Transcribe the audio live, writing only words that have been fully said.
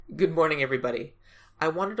Good morning, everybody. I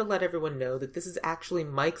wanted to let everyone know that this is actually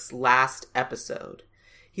Mike's last episode.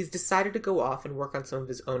 He's decided to go off and work on some of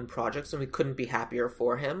his own projects, and we couldn't be happier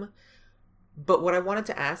for him. But what I wanted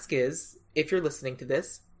to ask is, if you're listening to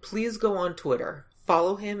this, please go on Twitter.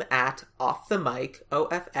 Follow him at OffTheMike,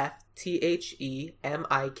 OffTheMike,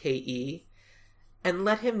 and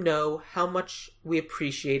let him know how much we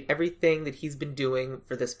appreciate everything that he's been doing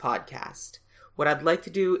for this podcast. What I'd like to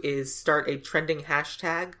do is start a trending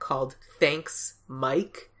hashtag called Thanks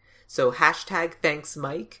Mike. So hashtag Thanks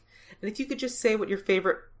Mike. And if you could just say what your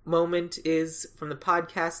favorite moment is from the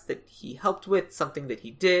podcast that he helped with, something that he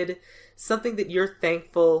did, something that you're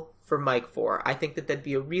thankful for Mike for. I think that that'd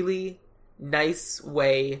be a really nice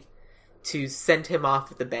way to send him off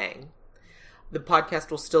with a bang. The podcast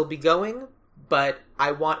will still be going, but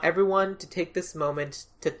I want everyone to take this moment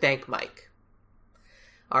to thank Mike.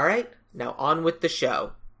 All right, now on with the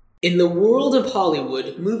show. In the world of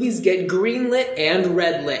Hollywood, movies get greenlit and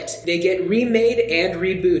redlit. They get remade and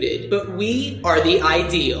rebooted. But we are the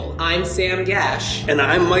Ideal. I'm Sam Gash. And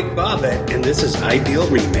I'm Mike Bobbitt, and this is Ideal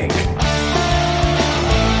Remake.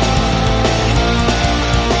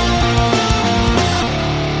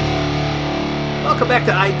 Welcome back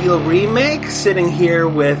to Ideal Remake, sitting here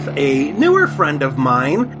with a newer friend of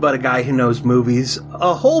mine, but a guy who knows movies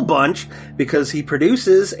a whole bunch because he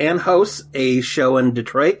produces and hosts a show in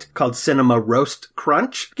Detroit called Cinema Roast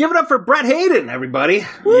Crunch. Give it up for Brett Hayden, everybody.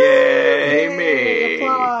 Yay, me.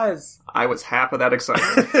 Applause. I was half of that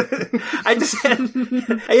excitement.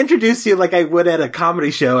 I introduced you like I would at a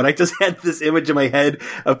comedy show, and I just had this image in my head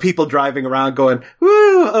of people driving around going, woo,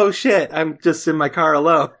 oh shit, I'm just in my car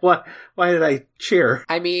alone. Why did I cheer?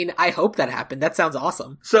 I mean, I hope that happened. That sounds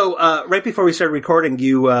awesome. So, right before we started recording,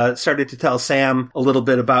 you started to tell Sam a little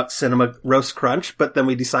bit about Cinema Roast Crunch, but then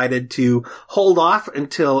we decided to hold off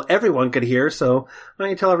until everyone could hear, so why don't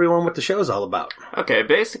you tell everyone what the show is all about? Okay,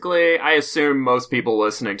 basically, I assume most people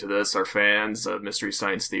listening to this are fans of Mystery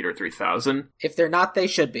Science Theater 3000. If they're not, they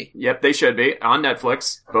should be. Yep, they should be. On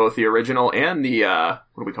Netflix, both the original and the,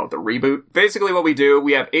 what do we call it, the reboot. Basically what we do,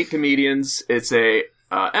 we have 8 comedians. It's a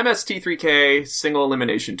MST3K single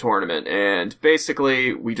elimination tournament, and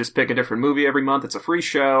basically we just pick a different movie every month. It's a free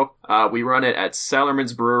show. We run it at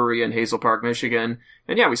Sellerman's Brewery in Hazel Park, Michigan.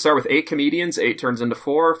 And yeah, we start with 8 comedians. 8 turns into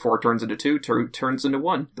 4, 4 turns into 2, 2 turns into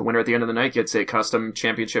 1. The winner at the end of the night gets a custom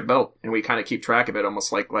championship belt, and we kind of keep track of it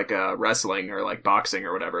almost like wrestling or like boxing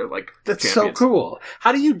or whatever. Like That's champions. so cool.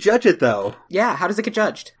 How do you judge it, though? Yeah, how does it get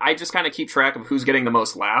judged? I just kind of keep track of who's getting the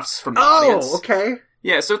most laughs from the audience. Oh, okay.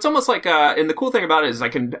 Yeah, so it's almost like, and the cool thing about it is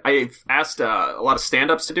I've asked a lot of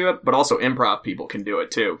stand-ups to do it, but also improv people can do it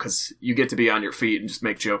too, because you get to be on your feet and just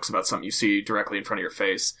make jokes about something you see directly in front of your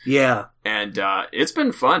face. Yeah. And it's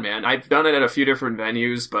been fun, man. I've done it at a few different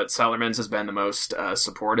venues, but Sellerman's has been the most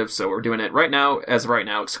supportive, so we're doing it right now,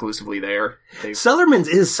 exclusively there. Sellerman's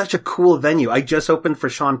is such a cool venue. I just opened for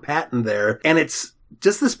Sean Patton there, and it's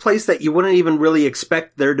just this place that you wouldn't even really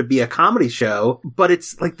expect there to be a comedy show, but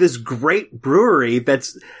it's like this great brewery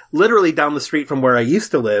that's literally down the street from where I used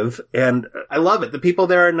to live, and I love it. The people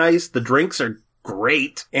there are nice, the drinks are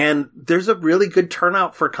great, and there's a really good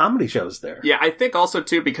turnout for comedy shows there. Yeah, I think also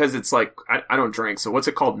too, because it's like, I don't drink, so what's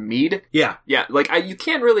it called? Mead? Yeah. Yeah, like you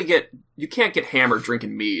can't get hammered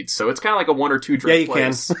drinking mead, so it's kind of like a 1 or 2 drink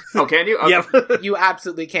place. Can. Oh, can you? Okay. Yeah. You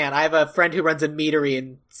absolutely can. I have a friend who runs a meadery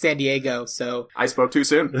in San Diego, so... I spoke too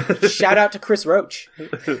soon. Shout out to Chris Roach.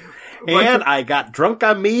 And I got drunk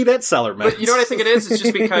on mead at Sellerman's. But you know what I think it is? It's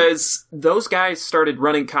just because those guys started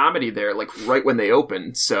running comedy there, like, right when they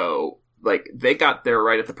opened, so... Like, they got there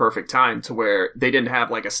right at the perfect time to where they didn't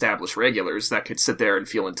have, like, established regulars that could sit there and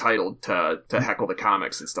feel entitled to heckle the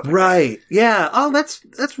comics and stuff like right. That. Yeah. Oh, that's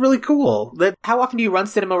really cool. How often do you run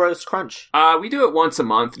Cinema Roast Crunch? We do it once a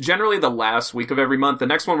month, generally the last week of every month. The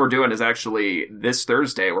next one we're doing is actually this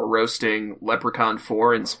Thursday. We're roasting Leprechaun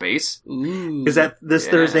 4 in space. Ooh. Is that this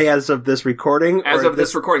Thursday as of this recording? As of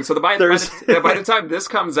this recording. So by the time this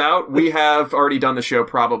comes out, we have already done the show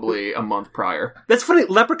probably a month prior. That's funny.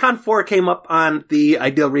 Leprechaun 4 came up on the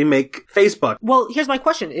Ideal Remake Facebook. Well, here's my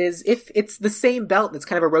question is, if it's the same belt, it's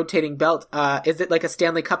kind of a rotating belt, is it like a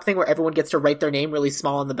Stanley Cup thing where everyone gets to write their name really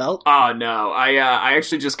small on the belt? Oh, no. I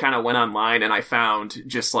actually just kind of went online and I found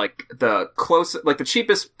just like the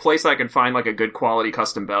cheapest place I could find like a good quality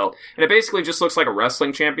custom belt. And it basically just looks like a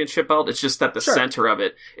wrestling championship belt. It's just that the center of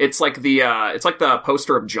it, it's like the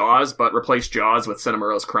poster of Jaws, but replace Jaws with Cinema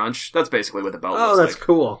Roast Crunch. That's basically what the belt looks like. Oh, that's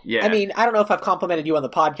cool. Yeah. I mean, I don't know if I've complimented you on the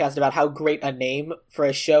podcast about how how great a name for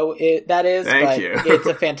a show that is, Thank but you. it's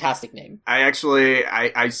a fantastic name.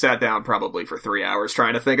 I sat down probably for 3 hours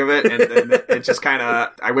trying to think of it, and then it just kind of,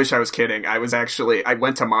 I wish I was kidding. I went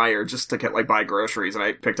to Meijer just to get, like, buy groceries, and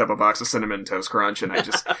I picked up a box of Cinnamon Toast Crunch, and I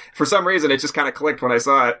just, for some reason, it just kind of clicked when I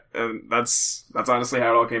saw it, and that's honestly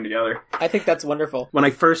how it all came together. I think that's wonderful. When I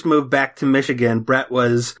first moved back to Michigan, Brett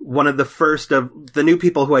was one of the first of the new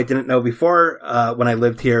people who I didn't know before when I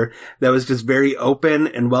lived here that was just very open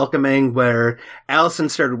and welcoming, where Allison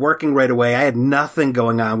started working right away. I had nothing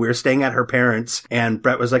going on. We were staying at her parents', and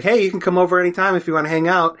Brett was like, hey, you can come over anytime if you want to hang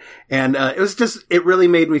out. And it really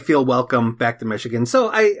made me feel welcome back to Michigan. So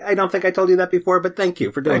I don't think I told you that before, but thank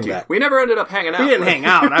you for doing that. We never ended up hanging out. We didn't hang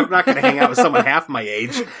out. I'm not going to hang out with someone half my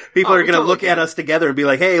age. People are going to look at us together and be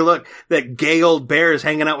like, hey, look, that gay old bear is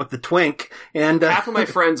hanging out with the twink. And half of my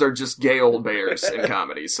friends are just gay old bears in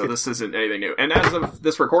comedy, so this isn't anything new. And as of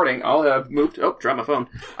this recording, I'll have moved. Oh, dropped my phone.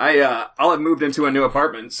 I'll have moved into a new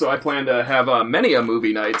apartment, so I plan to have many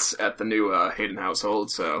movie nights at the new Hayden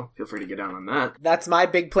household. So feel free to get down on that. That's my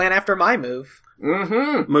big plan after my move.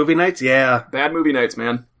 Mm-hmm. Movie nights, yeah. Bad movie nights,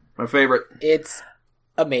 man. My favorite. It's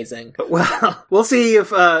amazing. Well, we'll see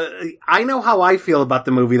if I know how I feel about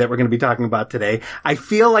the movie that we're going to be talking about today. I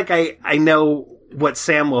feel like I know what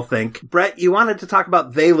Sam will think. Brett, you wanted to talk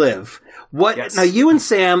about They Live. Yes. Now, you and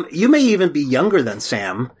Sam, you may even be younger than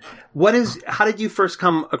Sam. How did you first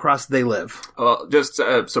come across They Live? Well, just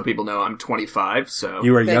so people know, I'm 25, so...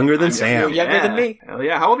 You are younger than Sam. You're younger than me. Hell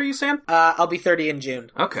yeah. How old are you, Sam? I'll be 30 in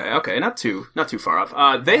June. Okay. Not too far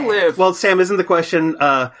off. They Live... Well, Sam, isn't the question,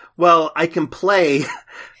 I can play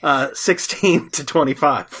 16 to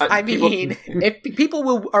 25. I mean, if people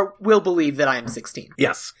will believe that I am 16.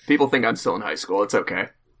 Yes. People think I'm still in high school. It's okay.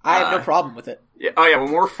 I have no problem with it. Yeah, oh yeah,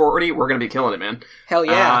 when we're 40, we're gonna be killing it, man. Hell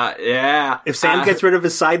yeah. Yeah. If Sam gets rid of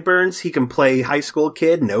his sideburns, he can play high school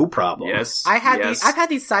kid, no problem. Yes. I've had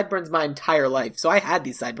these sideburns my entire life, so I had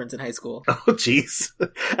these sideburns in high school. Oh, jeez.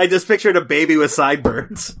 I just pictured a baby with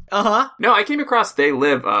sideburns. Uh-huh. No, I came across They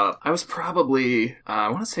Live, I was probably, I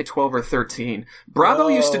want to say 12 or 13. Bravo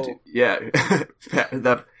used to do, yeah,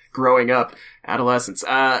 that growing up, adolescence.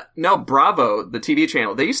 No, Bravo, the TV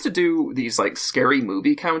channel, they used to do these, like, scary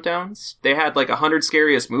movie countdowns. They had, like, 100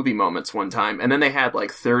 scariest movie moments one time, and then they had,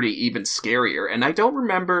 like, 30 even scarier. And I don't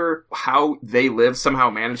remember how They Live somehow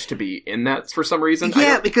managed to be in that for some reason.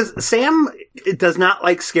 Yeah, because Sam does not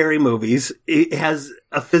like scary movies. It has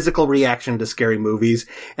a physical reaction to scary movies.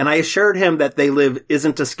 And I assured him that They Live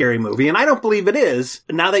isn't a scary movie. And I don't believe it is.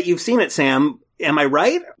 Now that you've seen it, Sam, am I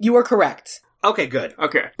right? You are correct. Okay, good.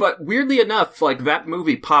 Okay. But weirdly enough, like, that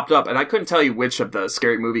movie popped up, and I couldn't tell you which of the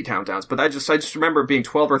scary movie countdowns, but I just remember being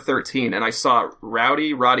 12 or 13, and I saw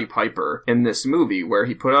Roddy Piper in this movie where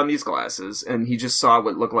he put on these glasses, and he just saw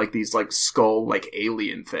what looked like these, like, skull, like,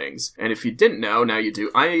 alien things. And if you didn't know, now you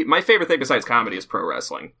do. My favorite thing besides comedy is pro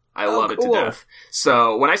wrestling. I love it to death.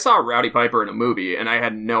 So when I saw Rowdy Piper in a movie and I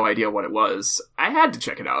had no idea what it was, I had to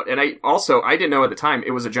check it out. And I didn't know at the time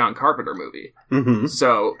it was a John Carpenter movie. Mm-hmm.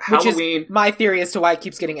 So Halloween... Which is my theory as to why it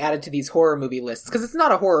keeps getting added to these horror movie lists. Because it's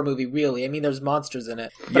not a horror movie, really. I mean, there's monsters in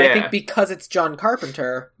it. But I think because it's John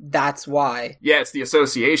Carpenter, that's why. Yeah, it's the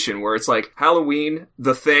association where it's like Halloween,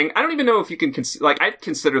 The Thing. I don't even know if you can... I'd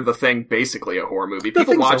consider The Thing basically a horror movie.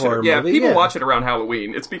 People watch it. Yeah, people watch it around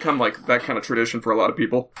Halloween. It's become like that kind of tradition for a lot of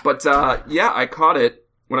people. But, I caught it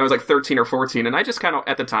when I was like 13 or 14, and I just kind of,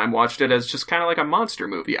 at the time, watched it as just kind of like a monster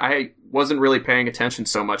movie. I wasn't really paying attention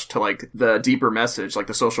so much to, like, the deeper message, like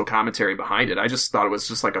the social commentary behind it. I just thought it was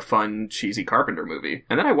just like a fun, cheesy Carpenter movie.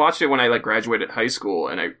 And then I watched it when I, like, graduated high school,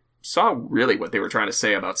 and I saw really what they were trying to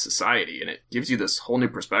say about society, and it gives you this whole new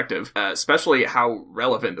perspective, especially how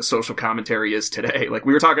relevant the social commentary is today. Like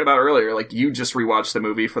we were talking about earlier, like, you just rewatched the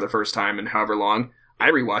movie for the first time in however long. I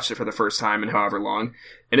rewatched it for the first time in however long,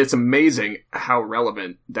 and it's amazing how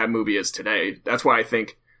relevant that movie is today. That's why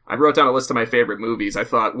I wrote down a list of my favorite movies. I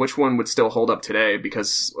thought, which one would still hold up today,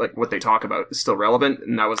 because, like, what they talk about is still relevant,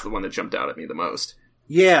 and that was the one that jumped out at me the most.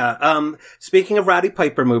 Yeah, speaking of Roddy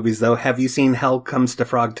Piper movies, though, have you seen Hell Comes to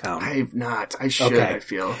Frogtown? I've not. I should, okay. I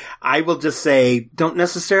feel. I will just say, don't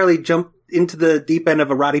necessarily jump into the deep end of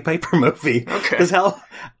a Roddy Piper movie. Okay. Because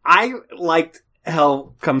I liked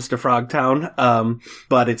Hell Comes to Frogtown,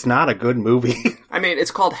 but it's not a good movie. I mean, it's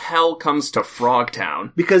called Hell Comes to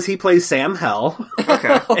Frogtown. Because he plays Sam Hell.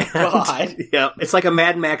 Okay. Oh, God. Yeah. It's like a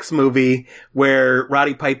Mad Max movie where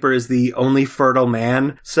Roddy Piper is the only fertile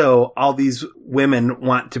man. So all these women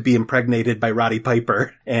want to be impregnated by Roddy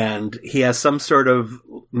Piper. And he has some sort of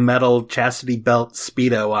metal chastity belt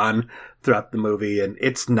Speedo on throughout the movie, and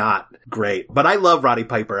it's not great. But I love Roddy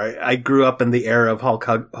Piper. I grew up in the era of Hulk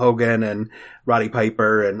Hogan and Roddy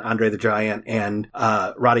Piper and Andre the Giant, and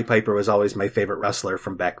Roddy Piper was always my favorite wrestler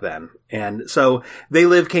from back then. And so They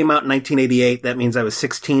Live came out in 1988. That means I was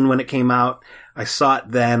 16 when it came out. I saw it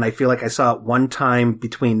then. I feel like I saw it one time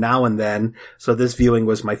between now and then. So this viewing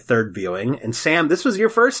was my third viewing. And Sam, this was your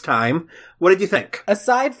first time. What did you think?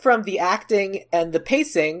 Aside from the acting and the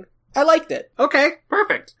pacing, I liked it. Okay.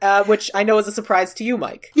 Perfect. Which I know is a surprise to you,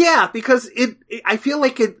 Mike. Yeah, because I feel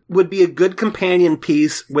like it would be a good companion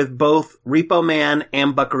piece with both Repo Man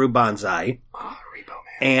and Buckaroo Banzai. Oh, Repo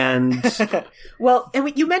Man. And well,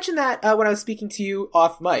 and you mentioned that when I was speaking to you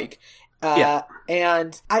off mic. Yeah.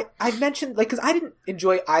 And I mentioned, like, because I didn't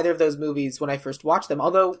enjoy either of those movies when I first watched them.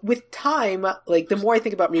 Although, with time, like, the more I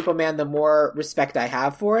think about Repo Man, the more respect I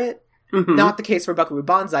have for it. Mhm. Not the case for Buckaroo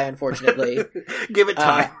Banzai, unfortunately. Give it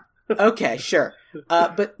time. Okay, sure.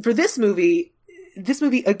 But for this movie,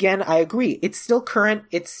 again, I agree. It's still current.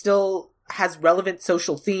 It still has relevant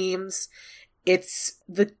social themes. It's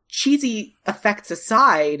the cheesy effects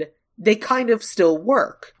aside, they kind of still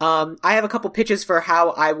work. I have a couple pitches for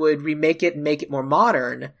how I would remake it and make it more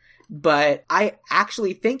modern, but I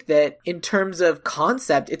actually think that in terms of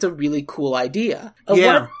concept, it's a really cool idea.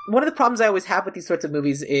 Yeah. One of the problems I always have with these sorts of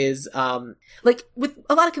movies is, like, with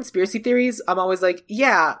a lot of conspiracy theories, I'm always like,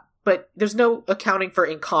 yeah, but there's no accounting for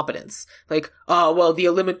incompetence. Like, oh, well, the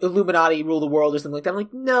Illuminati rule the world or something like that. I'm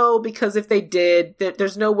like, no, because if they did,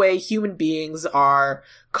 there's no way human beings are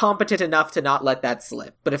competent enough to not let that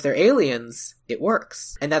slip. But if they're aliens, it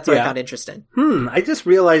works. And that's what I found interesting. I just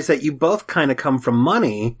realized that you both kind of come from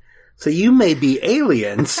money, so you may be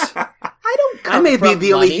aliens. I don't come I may from be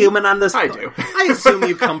the only money. human on this. I do. I assume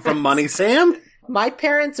you come from money, Sam. My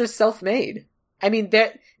parents are self-made. I mean,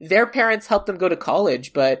 their parents helped them go to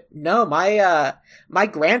college, but no, my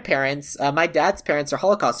grandparents, my dad's parents are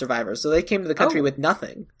Holocaust survivors, so they came to the country with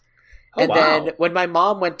nothing. Oh, And wow. then when my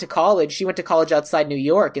mom went to college, she went to college outside New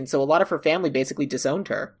York, and so a lot of her family basically disowned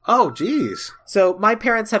her. Oh, geez. So my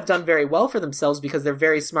parents have done very well for themselves because they're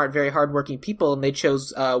very smart, very hardworking people, and they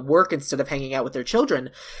chose work instead of hanging out with their children.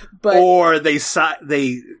 But Or they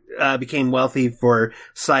became wealthy for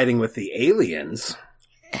siding with the aliens.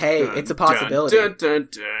 hey, it's a possibility. Dun, dun, dun,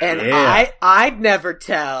 dun. And Yeah. I'd never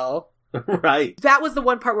tell. Right. That was the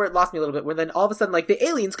one part where it lost me a little bit, where then all of a sudden, like, the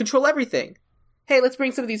aliens control everything. Hey, let's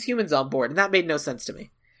bring some of these humans on board, and that made no sense to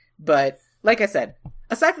me. But, like I said,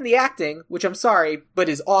 aside from the acting, which I'm sorry, but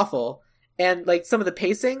is awful, and, like, some of the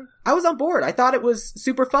pacing, I was on board. I thought it was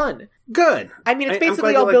super fun. Good. I mean, it's I'm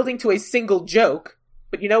basically glad all you building to a single joke,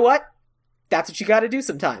 but you know what? That's what you gotta do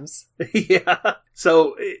sometimes. Yeah.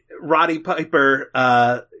 So Roddy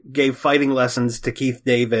Piper gave fighting lessons to Keith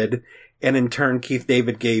David, and in turn Keith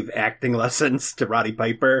David gave acting lessons to Roddy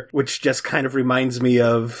Piper, which just kind of reminds me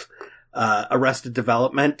of Arrested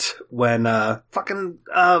Development when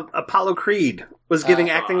Apollo Creed was giving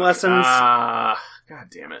acting lessons. God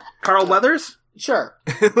damn it. Carl Weathers? Sure.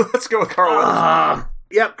 Let's go with Carl Weathers.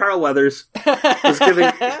 Yep, Carl Weathers was giving.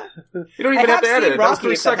 You don't even have to edit it. That was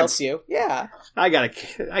 3 if that helps seconds. you. Yeah.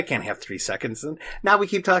 I can't have 3 seconds. And now we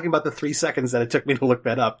keep talking about the 3 seconds that it took me to look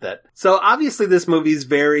that up. So obviously this movie's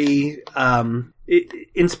very,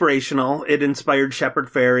 inspirational. It inspired Shepard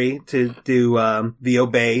Fairey to do, The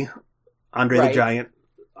Obey, Andre the Right. Giant,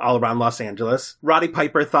 all around Los Angeles. Roddy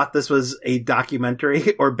Piper thought this was a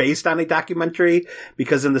documentary or based on a documentary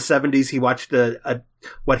because in the 70s he watched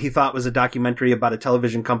what he thought was a documentary about a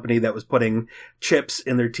television company that was putting chips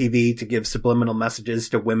in their TV to give subliminal messages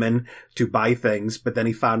to women to buy things. But then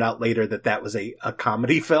he found out later that was a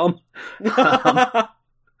comedy film. But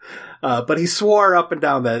he swore up and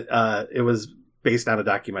down that it was based on a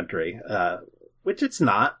documentary, which it's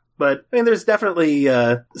not. But, I mean, there's definitely,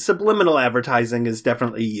 subliminal advertising is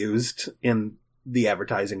definitely used in the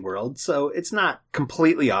advertising world, so it's not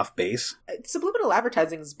completely off base. Subliminal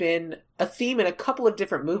advertising's been a theme in a couple of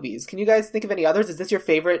different movies. Can you guys think of any others? Is this your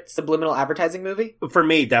favorite subliminal advertising movie? For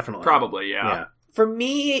me, definitely. Probably, yeah. For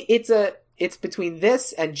me, it's between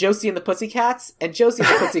this and Josie and the Pussycats, and Josie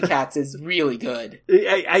and the Pussycats is really good.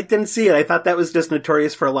 I didn't see it. I thought that was just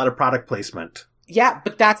notorious for a lot of product placement. Yeah,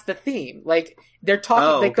 but that's the theme. Like, they're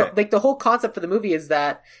talking, okay. the whole concept for the movie is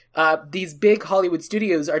that these big Hollywood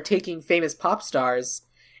studios are taking famous pop stars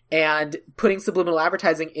and putting subliminal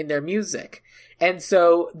advertising in their music. And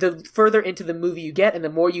so the further into the movie you get and the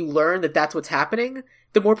more you learn that that's what's happening,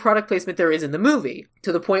 the more product placement there is in the movie.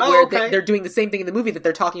 To the point where they're doing the same thing in the movie that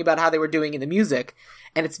they're talking about how they were doing in the music.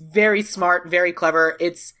 And it's very smart, very clever.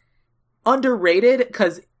 It's underrated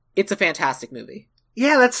because it's a fantastic movie.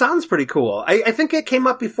 Yeah, that sounds pretty cool. I think it came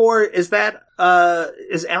up before. Is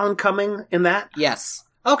Alan Cumming in that? Yes.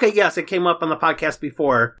 Okay, yes, it came up on the podcast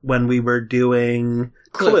before when we were doing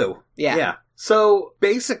Clue. Yeah. So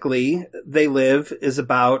basically, They Live is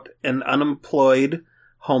about an unemployed,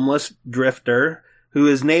 homeless drifter who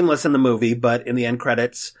is nameless in the movie, but in the end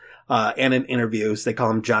credits and in interviews, they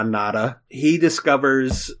call him John Nada. He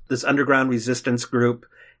discovers this underground resistance group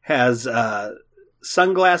has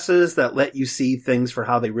sunglasses that let you see things for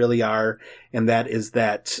how they really are, and that is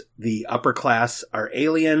that the upper class are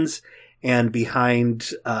aliens, and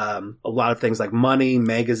behind a lot of things like money,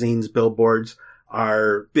 magazines, billboards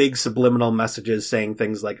are big subliminal messages saying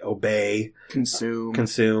things like obey,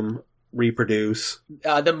 consume, reproduce.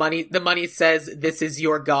 The money says this is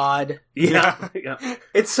your god. Yeah.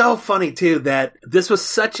 It's so funny too that this was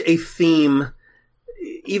such a theme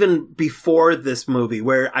even before this movie,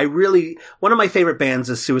 where one of my favorite bands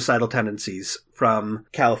is Suicidal Tendencies from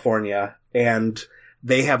California, and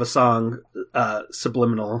they have a song,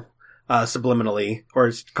 subliminally, or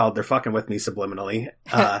it's called They're Fucking With Me Subliminally.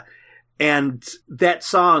 And that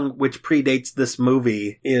song, which predates this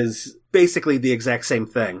movie, is basically the exact same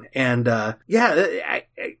thing. And, I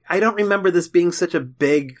don't remember this being such a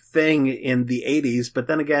big thing in the 80s, but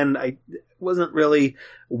then again, I wasn't really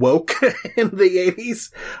woke in the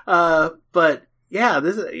 80s. But yeah,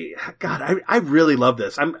 I really love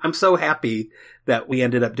this. I'm so happy that we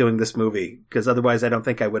ended up doing this movie, because otherwise I don't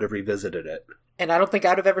think I would have revisited it. And I don't think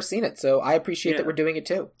I'd have ever seen it, so I appreciate that we're doing it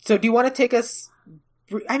too. So do you want to take us...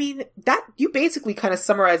 I mean, that you basically kind of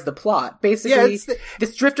summarized the plot. Basically,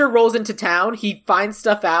 this drifter rolls into town. He finds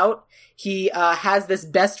stuff out. He has this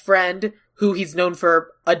best friend who he's known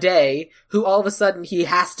for a day, who all of a sudden he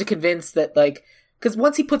has to convince that, like, because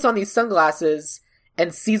once he puts on these sunglasses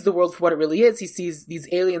and sees the world for what it really is, he sees these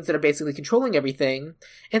aliens that are basically controlling everything.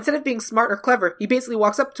 Instead of being smart or clever, he basically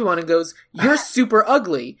walks up to one and goes, "You're super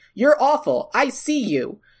ugly. You're awful. I see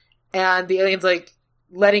you." And the alien's like,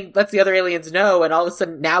 lets the other aliens know, and all of a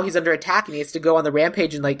sudden now he's under attack and he has to go on the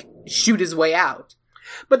rampage and like shoot his way out.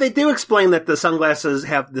 But they do explain that the sunglasses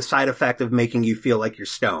have the side effect of making you feel like you're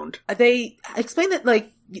stoned. They explain that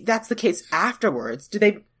like that's the case afterwards.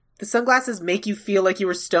 The sunglasses make you feel like you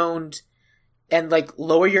were stoned and like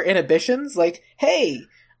lower your inhibitions? Like, hey,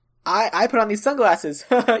 I put on these sunglasses.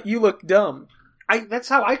 You look dumb. That's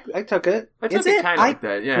how I took it. I took it kind of like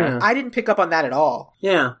that, yeah. I didn't pick up on that at all.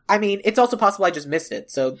 Yeah. I mean, it's also possible I just missed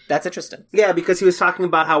it, so that's interesting. Yeah, because he was talking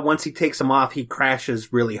about how once he takes them off, he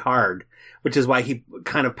crashes really hard, which is why he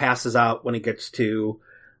kind of passes out when he gets to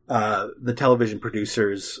the television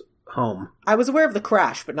producer's home. I was aware of the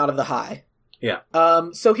crash, but not of the high. Yeah.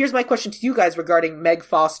 So here's my question to you guys regarding Meg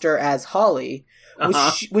Foster as Holly.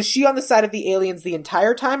 Was she on the side of the aliens the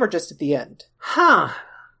entire time, or just at the end? Huh.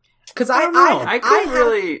 Because I couldn't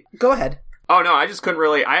really... Go ahead. Oh, no, I just couldn't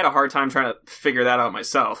really... I had a hard time trying to figure that out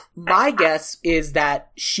myself. My guess is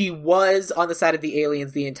that she was on the side of the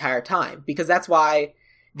aliens the entire time, because that's why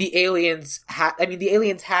the aliens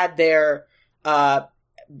had their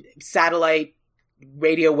satellite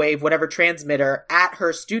radio wave, whatever transmitter, at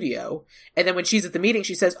her studio. And then when she's at the meeting,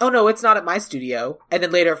 she says, "Oh, no, it's not at my studio." And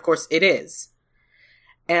then later, of course, it is.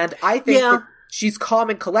 And I think that she's calm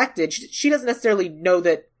and collected. She doesn't necessarily know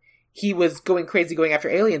that he was going crazy going after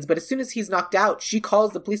aliens, but as soon as he's knocked out, she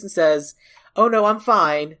calls the police and says, "Oh no, I'm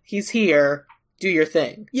fine. He's here. Do your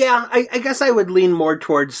thing." Yeah, I guess I would lean more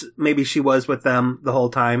towards maybe she was with them the whole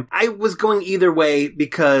time. I was going either way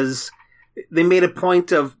because they made a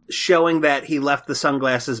point of showing that he left the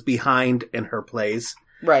sunglasses behind in her place.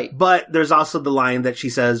 Right. But there's also the line that she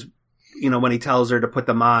says, when he tells her to put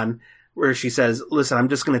them on, where she says, "Listen, I'm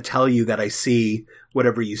just going to tell you that I see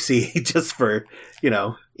whatever you see just for,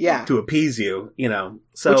 to appease you,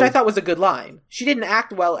 So, which I thought was a good line. She didn't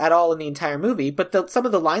act well at all in the entire movie, but some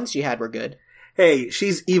of the lines she had were good. Hey,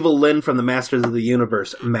 she's Evil Lynn from the Masters of the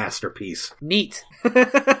Universe. Masterpiece. Neat.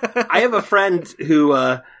 I have a friend who,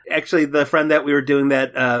 actually the friend that we were doing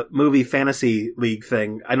that movie Fantasy League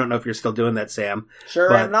thing. I don't know if you're still doing that, Sam.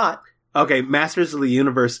 Sure, I'm not. Okay, Masters of the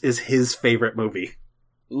Universe is his favorite movie.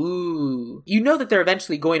 Ooh. You know that they're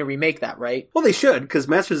eventually going to remake that, right? Well, they should, because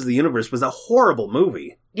Masters of the Universe was a horrible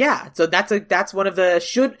movie. Yeah, so that's one of the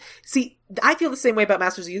See, I feel the same way about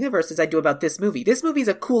Masters of the Universe as I do about this movie. This movie is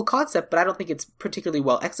a cool concept, but I don't think it's particularly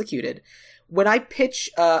well executed. When I pitch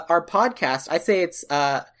our podcast, I say it's...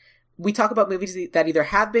 we talk about movies that either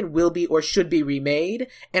have been, will be, or should be remade,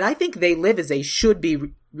 and I think They Live is a should be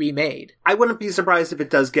remade. I wouldn't be surprised if it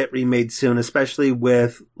does get remade soon, especially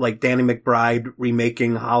with like Danny McBride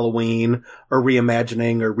remaking Halloween or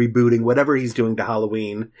reimagining or rebooting whatever he's doing to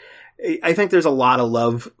Halloween. I think there's a lot of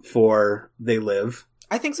love for They Live.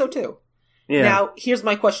 I think so too. Yeah. Now, here's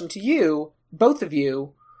my question to you, both of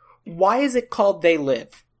you. Why is it called They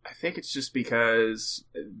Live? I think it's just because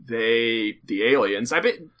the aliens.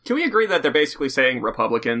 Can we agree that they're basically saying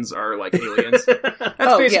Republicans are like aliens?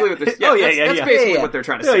 That's basically what this. Yeah, that's basically what they're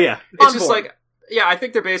trying to say. Oh yeah, it's just like I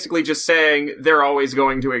think they're basically just saying they're always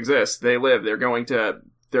going to exist. They live. They're going to.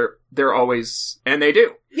 They're always, and they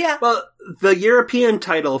do. Yeah. Well, the European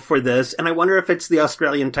title for this, and I wonder if it's the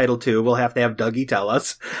Australian title too. We'll have to have Dougie tell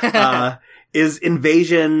us. Is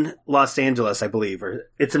Invasion Los Angeles, I believe, or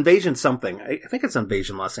it's Invasion something. I think it's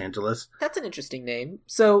Invasion Los Angeles. That's an interesting name.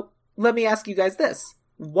 So let me ask you guys this.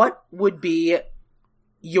 What would be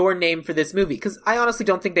your name for this movie? Because I honestly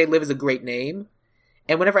don't think They Live is a great name.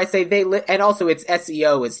 And whenever I say They Live, and also its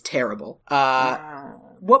SEO is terrible.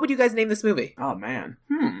 What would you guys name this movie? Oh, man.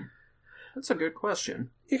 That's a good question.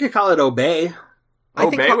 You could call it Obey.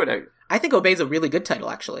 I think Obey's a really good title,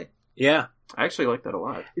 actually. Yeah. I actually like that a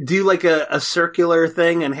lot. Do like a circular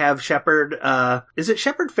thing and have Shepard, is it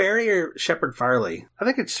Shepard Fairey or Shepard Farley? I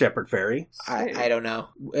think it's Shepard Fairey. I don't know.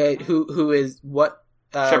 Who is what?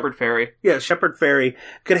 Shepard Fairey. Yeah, Shepard Fairey.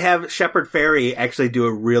 Could have Shepard Fairey actually do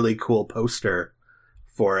a really cool poster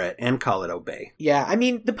for it and call it Obey. Yeah, I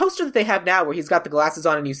mean, the poster that they have now where he's got the glasses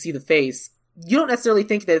on and you see the face, you don't necessarily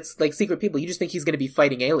think that it's like secret people. You just think he's going to be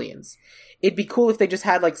fighting aliens. It'd be cool if they just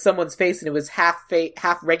had like someone's face and it was half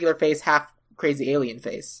regular face, half crazy alien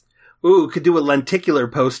face. Ooh, could do a lenticular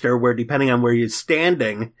poster where depending on where you're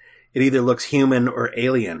standing, it either looks human or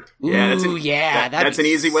alien. Yeah, that's an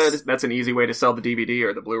easy way. That's an easy way to sell the DVD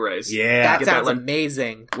or the Blu-rays. Yeah, that sounds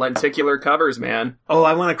amazing. Lenticular covers, man. Oh,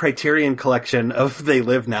 I want a Criterion collection of They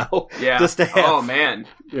Live now. Yeah. Just to have. Oh man.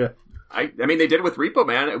 Yeah. I mean, they did it with Repo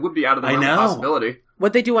Man. It would be out of the realm of possibility.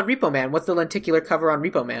 What'd they do on Repo Man? What's the lenticular cover on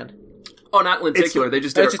Repo Man? Oh, not lenticular. They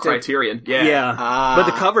just did it with Criterion. Yeah. But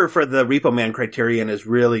the cover for the Repo Man Criterion is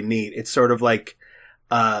really neat. It's sort of like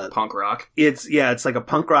punk rock. It's like a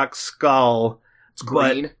punk rock skull. It's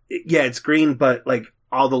green. It's green, but like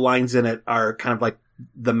all the lines in it are kind of like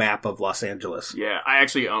the map of Los Angeles. Yeah, I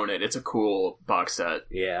actually own it. It's a cool box set.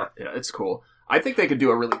 Yeah, it's cool. I think they could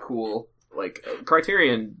do a really cool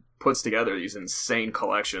Criterion puts together these insane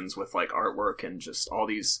collections with like artwork and just all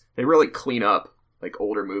these. They really clean up like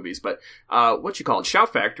older movies. But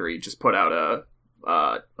Shout Factory just put out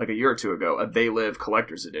like a year or two ago, a They Live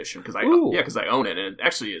collector's edition because I own it and it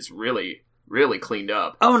actually is really, really cleaned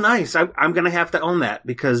up. Oh, nice! I'm gonna have to own that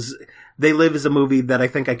because They Live is a movie that I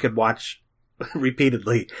think I could watch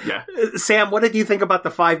repeatedly. Yeah. Sam, what did you think about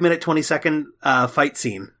the 5-minute 20-second fight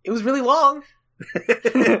scene? It was really long.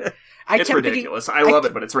 It's ridiculous. I love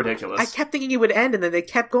it, but it's ridiculous. I kept thinking it would end, and then they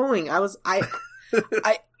kept going.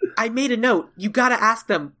 I made a note. You got to ask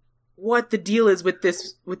them what the deal is with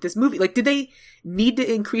this movie. Like, did they need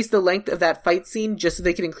to increase the length of that fight scene just so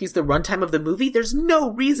they could increase the runtime of the movie? There's no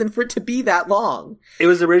reason for it to be that long. It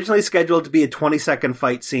was originally scheduled to be a 20-second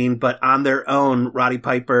fight scene, but on their own, Roddy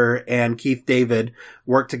Piper and Keith David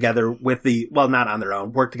worked together with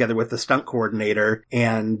worked together with the stunt coordinator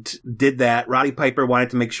and did that. Roddy Piper wanted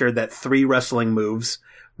to make sure that 3 wrestling moves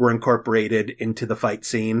were incorporated into the fight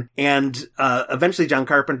scene. And eventually John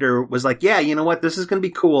Carpenter was like, yeah, you know what? This is going to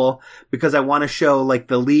be cool because I want to show like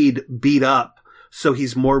the lead beat up so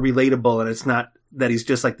he's more relatable and it's not that he's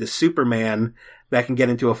just like this Superman that can get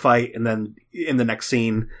into a fight and then in the next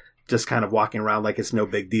scene just kind of walking around like it's no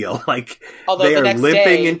big deal. Like although they are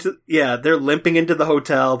limping they're limping into the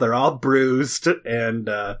hotel. They're all bruised and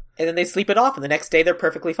then they sleep it off and the next day they're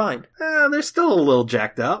perfectly fine. They're still a little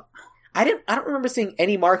jacked up. I don't remember seeing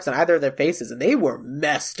any marks on either of their faces, and they were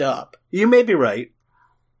messed up. You may be right.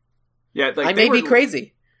 Yeah, like I may be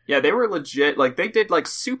crazy. Yeah, they were legit. Like they did like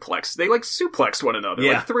suplex. They like suplexed one another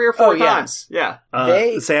like 3 or 4 times. Yeah.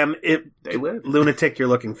 Sam, They live. Lunatic you're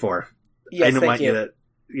looking for. Yes, I didn't want you to.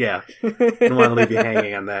 Yeah, didn't want to leave you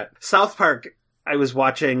hanging on that. South Park. I was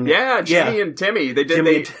watching. Yeah, Jimmy and Timmy.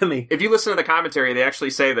 And Timmy. If you listen to the commentary, they actually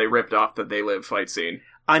say they ripped off the They Live fight scene.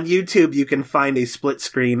 On YouTube, you can find a split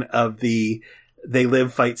screen of the They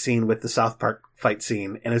Live fight scene with the South Park fight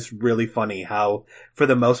scene, and it's really funny how, for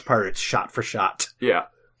the most part, it's shot for shot. Yeah.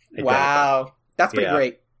 Wow. That's pretty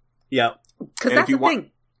great. Yeah. Because that's the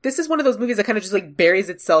thing. This is one of those movies that kind of just like buries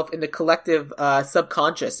itself in the collective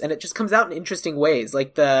subconscious, and it just comes out in interesting ways,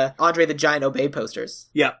 like the Andre the Giant Obey posters.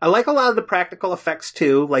 Yeah. I like a lot of the practical effects,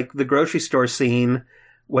 too, like the grocery store scene.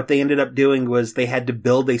 What they ended up doing was they had to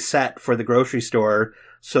build a set for the grocery store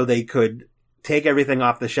so they could take everything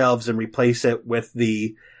off the shelves and replace it with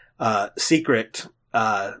the secret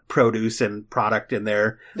produce and product in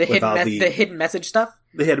there. The hidden message stuff?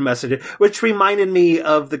 The hidden message, which reminded me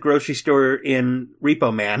of the grocery store in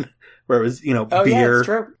Repo Man, where it was, beer. Yeah, it's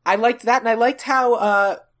true. I liked that, and I liked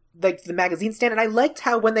how, like, the magazine stand, and I liked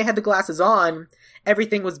how when they had the glasses on,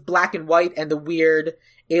 everything was black and white, and the weird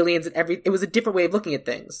aliens and it was a different way of looking at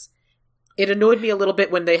things. It annoyed me a little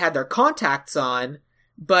bit when they had their contacts on,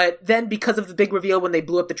 but then because of the big reveal when they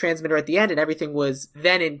blew up the transmitter at the end and everything was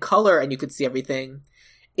then in color and you could see everything,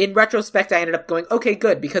 in retrospect I ended up going, okay,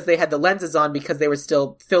 good, because they had the lenses on because they were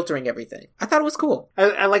still filtering everything. I thought it was cool.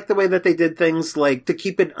 I like the way that they did things, like, to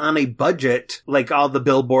keep it on a budget, like all the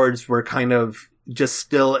billboards were kind of just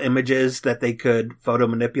still images that they could photo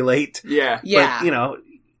manipulate. Yeah. But,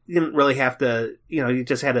 you didn't really have to, you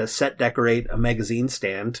just had to set decorate a magazine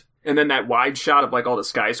stand. And then that wide shot of, like, all the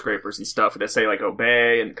skyscrapers and stuff that say, like,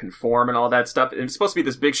 obey and conform and all that stuff. And it's supposed to be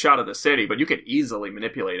this big shot of the city, but you could easily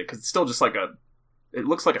manipulate it because it's still just like it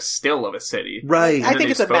looks like a still of a city. Right. I think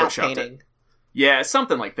it's a matte painting. Yeah,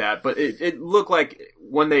 something like that. But it looked like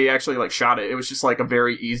when they actually, like, shot it, it was just like a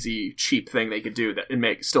very easy, cheap thing they could do that and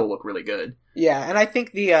make it still look really good. Yeah, and I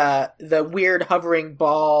think the weird hovering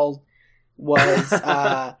ball was,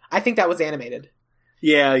 I think that was animated.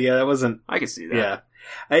 Yeah, that wasn't... I can see that. Yeah.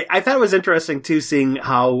 I thought it was interesting, too, seeing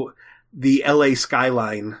how the LA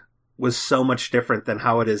skyline was so much different than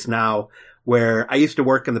how it is now, where I used to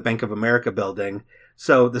work in the Bank of America building.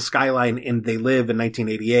 So the skyline They Live in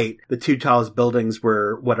 1988, the two tallest buildings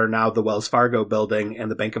were what are now the Wells Fargo building and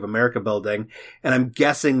the Bank of America building. And I'm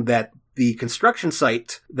guessing that the construction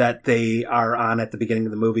site that they are on at the beginning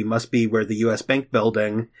of the movie must be where the U.S. Bank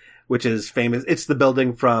building, which is famous. It's the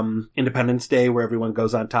building from Independence Day where everyone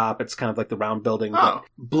goes on top. It's kind of like the round building. Oh.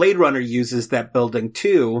 Blade Runner uses that building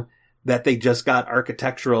too, that they just got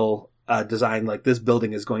architectural design, like this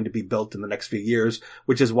building is going to be built in the next few years,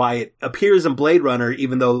 which is why it appears in Blade Runner,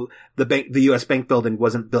 even though the U.S. Bank building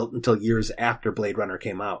wasn't built until years after Blade Runner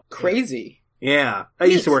came out. Crazy. Yeah. I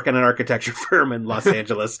used to work in an architecture firm in Los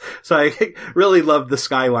Angeles, so I really loved the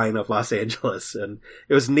skyline of Los Angeles, and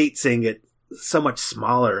it was neat seeing it so much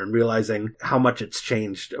smaller and realizing how much it's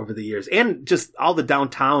changed over the years. And just all the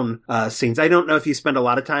downtown scenes. I don't know if you spend a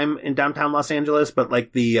lot of time in downtown Los Angeles, but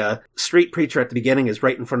like the street preacher at the beginning is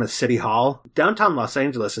right in front of City Hall. Downtown Los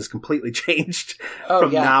Angeles has completely changed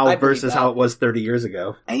from now versus how it was 30 years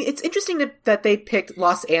ago. It's interesting that they picked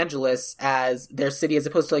Los Angeles as their city as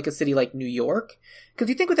opposed to like a city like New York. Because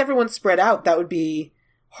you think with everyone spread out, that would be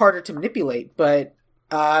harder to manipulate, but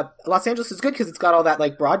Los Angeles is good because it's got all that,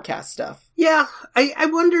 like, broadcast stuff. Yeah, I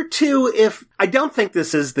wonder, too, if... I don't think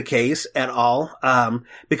this is the case at all,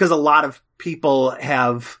 because a lot of people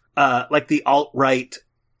have, like, the alt-right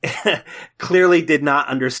clearly did not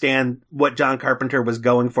understand what John Carpenter was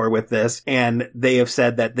going for with this, and they have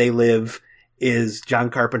said that They Live is John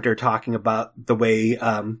Carpenter talking about the way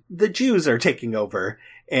the Jews are taking over.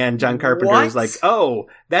 And John Carpenter is like, oh,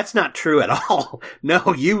 that's not true at all.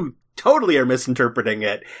 No, you totally are misinterpreting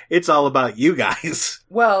it. It's all about you guys.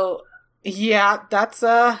 Well, yeah, that's,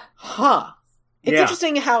 It's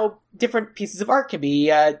interesting how different pieces of art can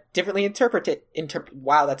be differently interpreted.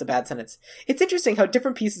 Wow, that's a bad sentence. It's interesting how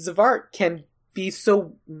different pieces of art can be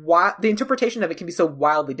so the interpretation of it can be so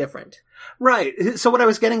wildly different. Right. So what I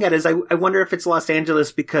was getting at is I wonder if it's Los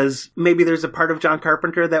Angeles because maybe there's a part of John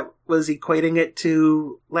Carpenter that was equating it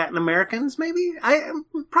to Latin Americans, maybe?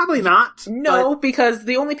 Probably not. No, because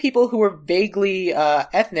the only people who were vaguely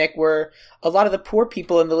ethnic were a lot of the poor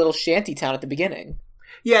people in the little shanty town at the beginning.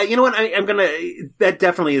 Yeah, you know what? That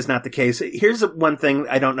definitely is not the case. Here's one thing,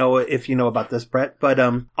 I don't know if you know about this, Brett, but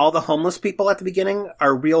all the homeless people at the beginning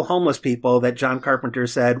are real homeless people that John Carpenter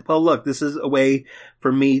said, well, look, this is a way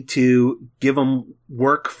for me to give them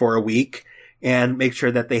work for a week and make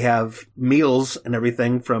sure that they have meals and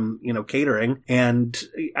everything from, catering. And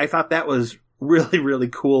I thought that was really, really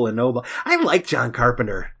cool and noble. I like John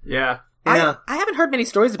Carpenter. Yeah. I haven't heard many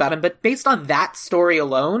stories about him, but based on that story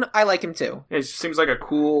alone, I like him too. It just seems like a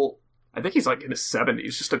cool... I think he's like in his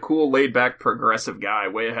 70s. Just a cool, laid-back, progressive guy,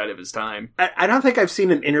 way ahead of his time. I don't think I've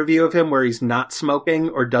seen an interview of him where he's not smoking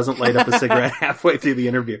or doesn't light up a cigarette halfway through the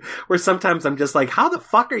interview. Where sometimes I'm just like, how the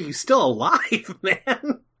fuck are you still alive,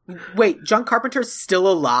 man? Wait, John Carpenter's still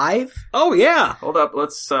alive? Oh, yeah. Hold up,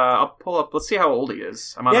 I'll pull up, let's see how old he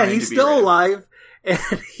is. I'm on yeah, IMDb he's still alive. And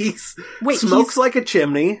smokes like a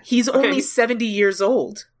chimney. He's only 70 years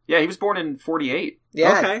old. Yeah, he was born in 48.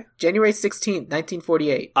 Yeah, Okay. January 16th,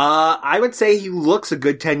 1948. I would say he looks a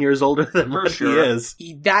good 10 years older than For what sure. he is.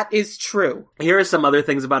 That is true. Here are some other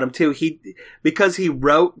things about him too. Because he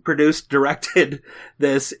wrote, produced, directed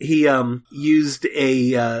this, he used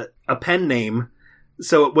a pen name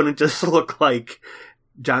so it wouldn't just look like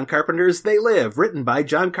John Carpenter's They Live, written by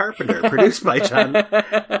John Carpenter, produced by John.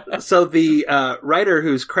 So the writer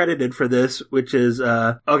who's credited for this, which is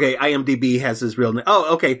IMDb has his real name.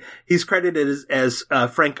 Oh, okay, he's credited as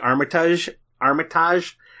Frank Armitage.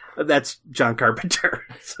 That's John Carpenter.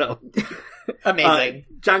 So Amazing.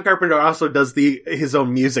 John Carpenter also does his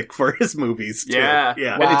own music for his movies too. Yeah.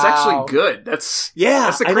 Yeah. And it's Wow. actually good. That's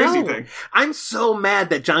the I crazy know. thing. I'm so mad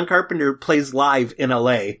that John Carpenter plays live in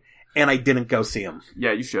LA and I didn't go see him.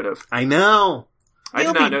 Yeah, you should have. I know. I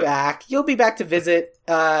You'll did not be know. back. You'll be back to visit.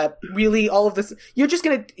 Really, all of this. You're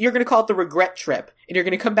gonna call it the regret trip, and you're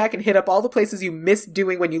gonna come back and hit up all the places you missed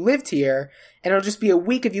doing when you lived here, and it'll just be a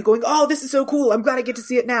week of you going, "Oh, this is so cool! I'm glad I get to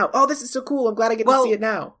see it now. Oh, this is so cool! I'm glad I get to see it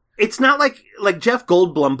now." It's not like Jeff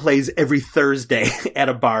Goldblum plays every Thursday at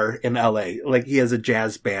a bar in LA. Like he has a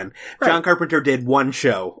jazz band. Right. John Carpenter did one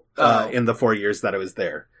show Oh. in the 4 years that I was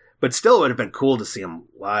there. But still, it would have been cool to see him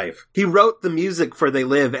live. He wrote the music for They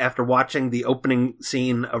Live after watching the opening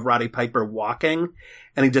scene of Roddy Piper walking.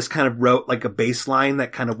 And he just kind of wrote like a bass line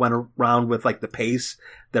that kind of went around with like the pace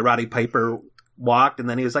that Roddy Piper walked. And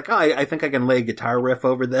then he was like, I think I can lay a guitar riff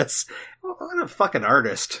over this. What a fucking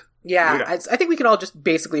artist. Yeah, Dude, I think we can all just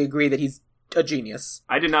basically agree that he's a genius.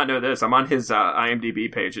 I did not know this. I'm on his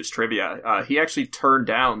IMDb page, his trivia. He actually turned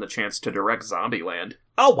down the chance to direct Zombieland.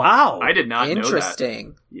 Oh, wow. I did not know that.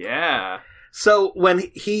 Interesting. Yeah. So when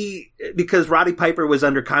because Roddy Piper was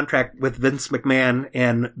under contract with Vince McMahon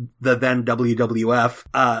and the then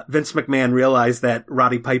WWF, Vince McMahon realized that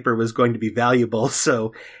Roddy Piper was going to be valuable.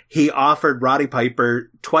 So he offered Roddy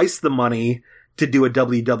Piper twice the money to do a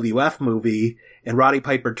WWF movie. And Roddy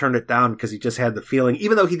Piper turned it down because he just had the feeling,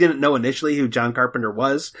 even though he didn't know initially who John Carpenter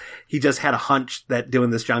was, he just had a hunch that doing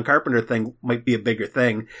this John Carpenter thing might be a bigger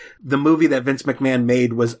thing. The movie that Vince McMahon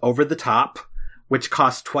made was Over the Top, which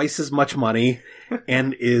cost twice as much money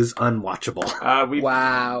and is unwatchable.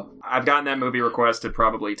 Wow. I've gotten that movie requested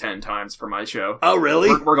probably 10 times for my show. Oh, really?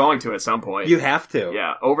 We're going to at some point. You have to.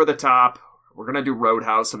 Yeah, Over the Top. We're going to do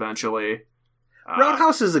Roadhouse eventually.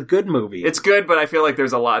 Roadhouse is a good movie. It's good, but I feel like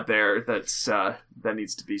there's a lot there that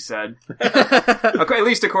needs to be said. Okay, at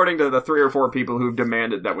least according to the 3 or 4 people who've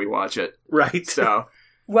demanded that we watch it. right. So,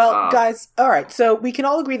 Well, guys, all right. So we can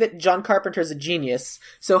all agree that John Carpenter's a genius.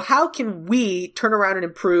 So how can we turn around and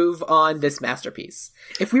improve on this masterpiece?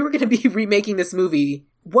 If we were going to be remaking this movie,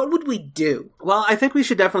 what would we do? Well, I think we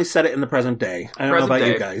should definitely set it in the present day. I don't know about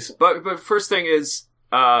you guys. But first thing is,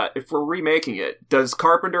 if we're remaking it, does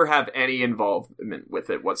Carpenter have any involvement with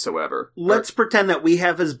it whatsoever? Let's pretend that we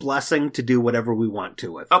have his blessing to do whatever we want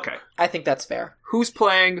to with. Okay. I think that's fair. Who's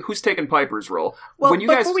taking Piper's role? Well, when you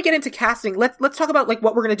before guys... we get into casting, let's talk about like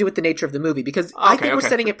what we're going to do with the nature of the movie, because I think we're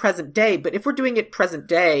setting it present day. But if we're doing it present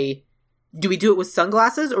day, do we do it with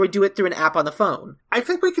sunglasses or we do it through an app on the phone? I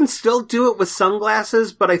think we can still do it with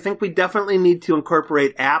sunglasses, but I think we definitely need to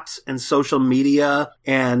incorporate apps and social media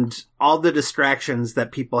and all the distractions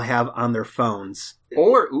that people have on their phones.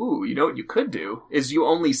 Or, you know what you could do is you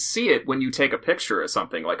only see it when you take a picture of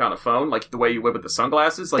something, like on a phone, like the way you would with the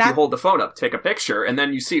sunglasses. Like you hold the phone up, take a picture, and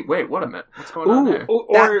then you see, wait, what a minute, what's going on there?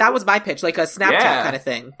 That was my pitch, like a Snapchat kind of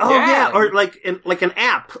thing. Oh, yeah. Or like an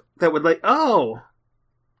app that would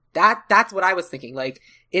That's what I was thinking. Like,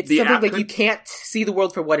 it's The something app like could- you can't see the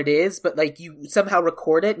world for what it is, but like you somehow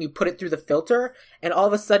record it and you put it through the filter, and all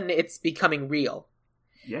of a sudden it's becoming real.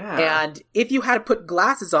 Yeah. And if you had to put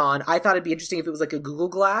glasses on, I thought it'd be interesting if it was like a Google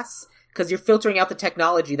Glass, because you're filtering out the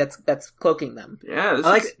technology that's cloaking them.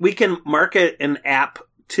 Yeah. We can market an app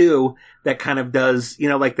too that kind of does,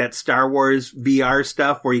 like that Star Wars VR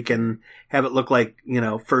stuff where you can have it look like,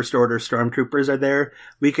 First Order stormtroopers are there.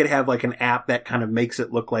 We could have like an app that kind of makes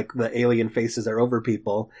it look like the alien faces are over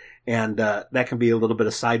people. And that can be a little bit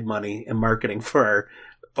of side money and marketing for our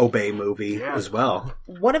Obey movie as well.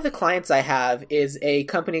 One of the clients I have is a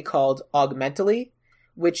company called Augmentally,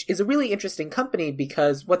 which is a really interesting company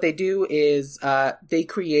because what they do is they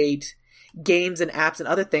create games and apps and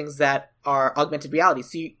other things that are augmented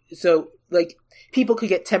reality. So like people could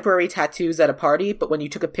get temporary tattoos at a party, but when you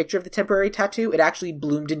took a picture of the temporary tattoo, it actually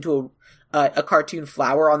bloomed into a cartoon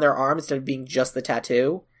flower on their arm instead of being just the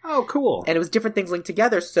tattoo. Oh, cool. And it was different things linked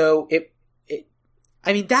together. So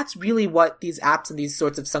I mean, that's really what these apps and these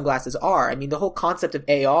sorts of sunglasses are. I mean, the whole concept of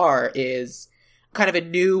AR is kind of a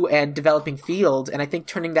new and developing field, and I think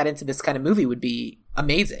turning that into this kind of movie would be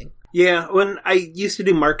amazing. Yeah, when I used to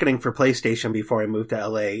do marketing for PlayStation before I moved to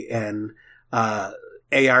LA, and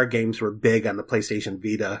AR games were big on the PlayStation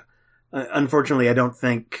Vita. Unfortunately, I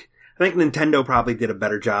think Nintendo probably did a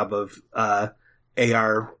better job of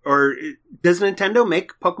AR. Or does Nintendo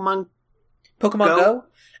make Pokemon Go?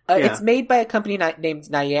 Yeah. It's made by a company named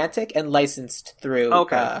Niantic and licensed through.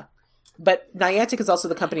 Okay. But Niantic is also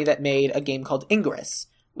the company that made a game called Ingress,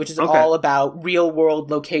 which is Okay. all about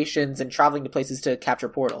real-world locations and traveling to places to capture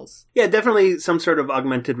portals. Yeah, definitely some sort of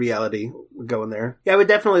augmented reality would go in there. Yeah, I would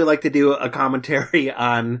definitely like to do a commentary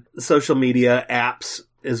on social media apps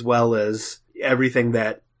as well as everything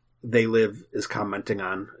that They Live is commenting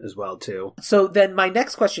on as well, too. So then my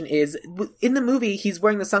next question is, in the movie, he's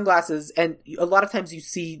wearing the sunglasses, and a lot of times you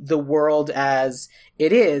see the world as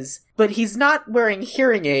it is, but he's not wearing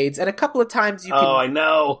hearing aids, and a couple of times you I can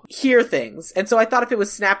know. hear things. And so I thought if it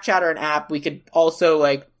was Snapchat or an app, we could also,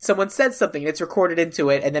 like, someone said something and it's recorded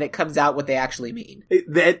into it, and then it comes out what they actually mean.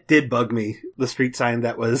 That did bug me. The street sign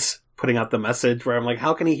that was putting out the message where I'm like,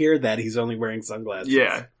 how can he hear that? He's only wearing sunglasses.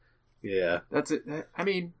 Yeah. Yeah. That's it. I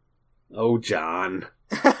mean, Oh, John.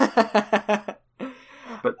 but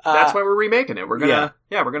that's why we're remaking it. We're gonna,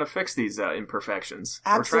 Yeah. we're gonna fix these imperfections.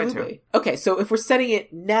 Absolutely. We're trying to. Okay, so if we're setting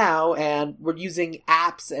it now and we're using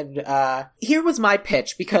apps and here was my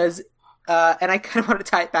pitch because and I kind of want to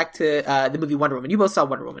tie it back to the movie Wonder Woman. You both saw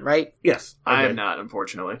Wonder Woman, right? Yes. I did. am not,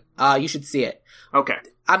 unfortunately. You should see it. Okay,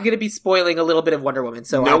 I'm going to be spoiling a little bit of Wonder Woman,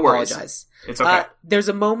 so No I worries. apologize. it's okay. There's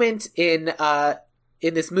a moment in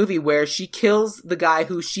this movie where she kills the guy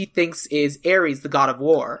who she thinks is Ares, the god of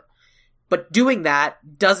war. But doing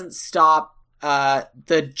that doesn't stop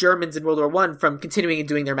the Germans in World War I from continuing and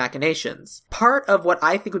doing their machinations. Part of what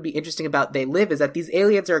I think would be interesting about They Live is that these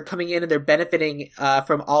aliens are coming in and they're benefiting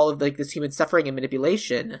from all of like this human suffering and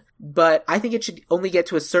manipulation. But I think it should only get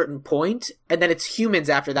to a certain point, and then it's humans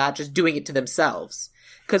after that just doing it to themselves.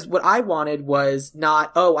 Because what I wanted was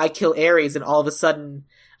not, oh, I kill Ares and all of a sudden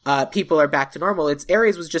people are back to normal. It's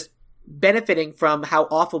Ares was just benefiting from how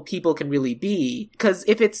awful people can really be. Because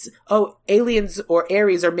if it's, oh, aliens or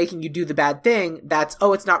Ares are making you do the bad thing, that's,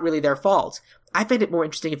 oh, it's not really their fault. I find it more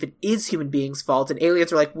interesting if it is human beings' fault and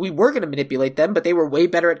aliens are like, we were going to manipulate them, but they were way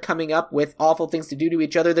better at coming up with awful things to do to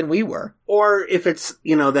each other than we were. Or if it's,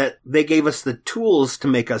 that they gave us the tools to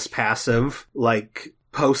make us passive, like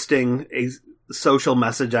posting a social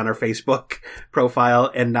message on our Facebook profile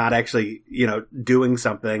and not actually, doing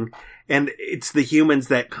something. And it's the humans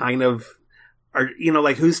that kind of are,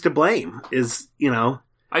 like, who's to blame is,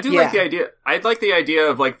 I do like the idea. I'd like the idea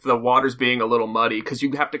of like the waters being a little muddy because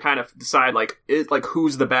you have to kind of decide like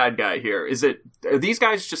who's the bad guy here? Are these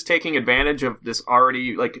guys just taking advantage of this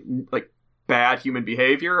already like bad human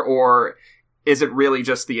behavior, or is it really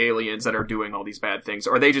just the aliens that are doing all these bad things?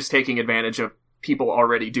 Or are they just taking advantage of people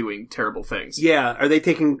already doing terrible things? Yeah. Are they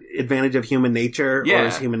taking advantage of human nature? Yeah. Or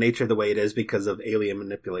is human nature the way it is because of alien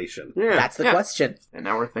manipulation? Yeah. That's the question. And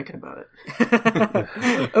now we're thinking about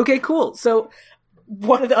it. Okay, cool. So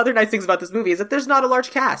one of the other nice things about this movie is that there's not a large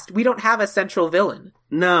cast. We don't have a central villain.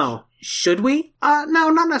 No. Should we? No,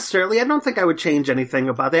 not necessarily. I don't think I would change anything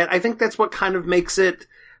about that. I think that's what kind of makes it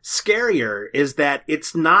scarier, is that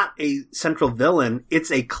it's not a central villain, it's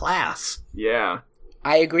a class. Yeah.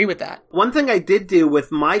 I agree with that. One thing I did do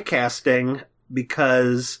with my casting,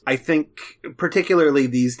 because I think particularly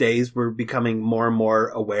these days we're becoming more and more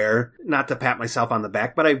aware, not to pat myself on the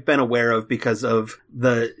back, but I've been aware of because of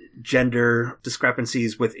the gender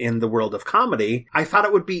discrepancies within the world of comedy. I thought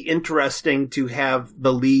it would be interesting to have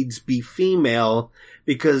the leads be female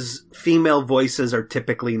because female voices are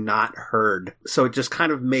typically not heard. So it just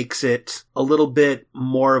kind of makes it a little bit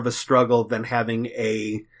more of a struggle than having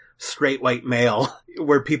a straight white male,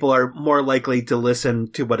 where people are more likely to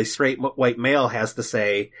listen to what a straight white male has to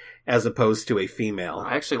say as opposed to a female.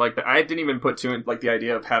 I actually like that. I didn't even put two in, like the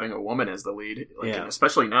idea of having a woman as the lead, Yeah.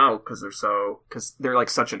 especially now because they're like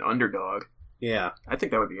such an underdog. Yeah. I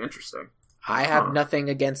think that would be interesting. I have nothing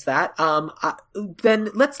against that. Then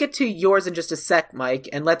let's get to yours in just a sec, Mike,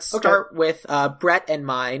 and let's start with Brett and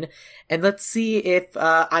mine, and let's see if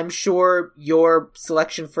I'm sure your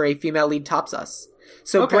selection for a female lead tops us.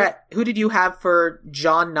 So, Okay. Brett, who did you have for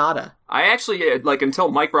John Nada? I actually, until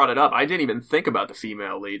Mike brought it up, I didn't even think about the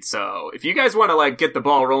female lead. So if you guys want to, get the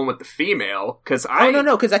ball rolling with the female, because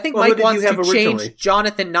No, because I think Well, who Mike did wants you to have change originally?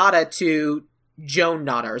 Jonathan Nada to Joan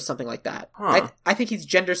Nada or something like that. Huh. I think he's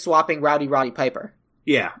gender swapping Rowdy Roddy Piper.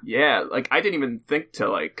 Yeah. Yeah, I didn't even think to,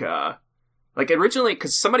 Like, originally,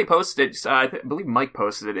 because somebody posted it, I believe Mike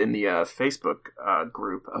posted it in the Facebook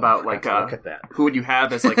group about, look at that. who would you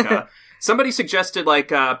have as, like, somebody suggested,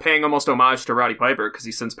 like, paying almost homage to Roddy Piper, because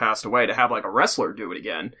he since passed away, to have, like, a wrestler do it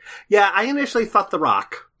again. Yeah, I initially thought The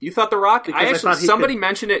Rock. You thought The Rock? Because somebody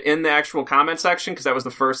mentioned it in the actual comment section, because that was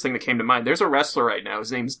the first thing that came to mind. There's a wrestler right now,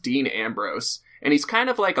 his name's Dean Ambrose, and he's kind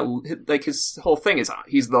of like his whole thing is,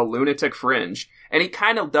 he's the lunatic fringe, and he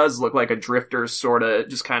kind of does look like a drifter, sort of,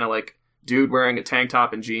 just kind of like, dude wearing a tank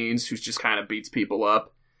top and jeans who's just kind of beats people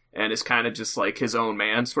up and is kind of just like his own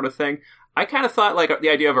man sort of thing. I kind of thought like the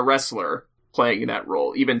idea of a wrestler playing in that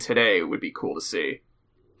role, even today, would be cool to see.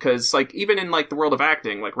 Because like even in like the world of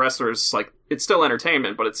acting, like wrestlers, like it's still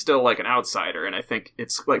entertainment, but it's still like an outsider. And I think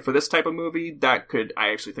it's like for this type of movie, I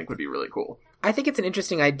actually think would be really cool. I think it's an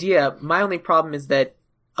interesting idea. My only problem is that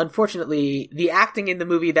unfortunately, the acting in the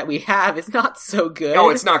movie that we have is not so good. Oh,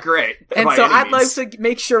 it's not great. And so I'd like to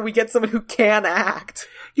make sure we get someone who can act.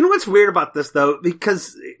 You know what's weird about this, though?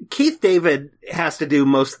 Because Keith David has to do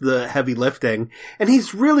most of the heavy lifting, and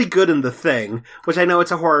he's really good in The Thing, which I know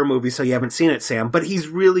it's a horror movie, so you haven't seen it, Sam, but he's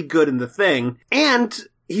really good in The Thing, and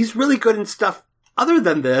he's really good in stuff other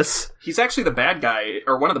than this. He's actually the bad guy,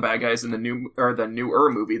 or one of the bad guys in the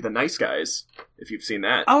newer movie, The Nice Guys, if you've seen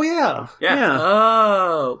that. Oh, yeah. Yeah.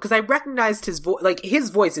 Oh, because I recognized his voice. Like, his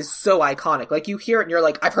voice is so iconic. Like, you hear it and you're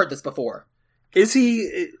like, I've heard this before. Is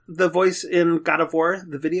he the voice in God of War,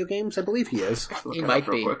 the video games? I believe he is. He might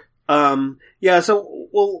be. Yeah, so,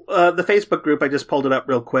 the Facebook group, I just pulled it up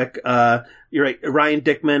real quick. You're right, Ryan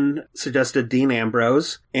Dickman suggested Dean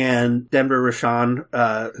Ambrose, and Denver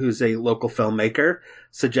Rashawn, who's a local filmmaker,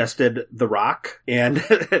 suggested The Rock, and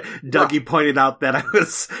Dougie pointed out that I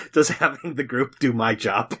was just having the group do my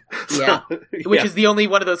job. Yeah, so, which is the only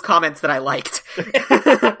one of those comments that I liked.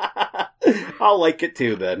 I'll like it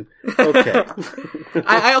too, then. Okay.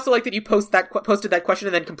 I also like that you posted that question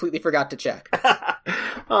and then completely forgot to check.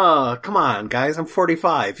 Oh, come on, guys. I'm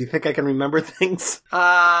 45. You think I can remember things?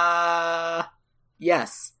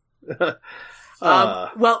 Yes.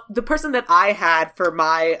 Well, the person that I had for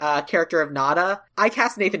my character of Nada, I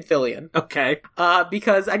cast Nathan Fillion. Okay.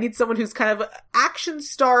 Because I need someone who's kind of action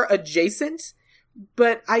star adjacent,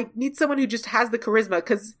 but I need someone who just has the charisma,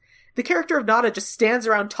 because the character of Nada just stands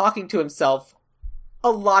around talking to himself a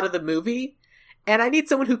lot of the movie, and I need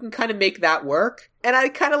someone who can kind of make that work. And I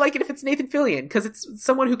kind of like it if it's Nathan Fillion, because it's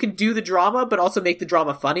someone who can do the drama, but also make the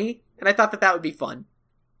drama funny, and I thought that would be fun.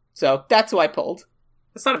 So, that's who I pulled.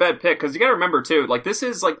 That's not a bad pick, because you gotta remember, too, like, this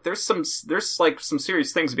is, like, there's some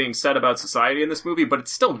serious things being said about society in this movie, but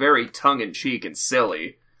it's still very tongue-in-cheek and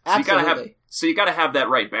silly. Absolutely. So you gotta have that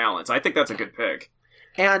right balance. I think that's a good pick.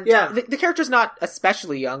 And yeah, the character's not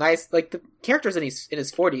especially young. The character's in his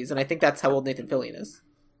 40s, and I think that's how old Nathan Fillion is.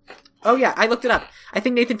 Oh yeah, I looked it up. I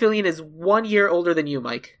think Nathan Fillion is 1 year older than you,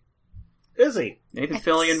 Mike. Is he? Nathan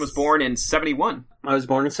Fillion was born in 71. I was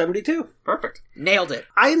born in 72. Perfect. Nailed it.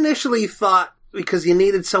 I initially thought, because you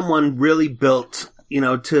needed someone really built,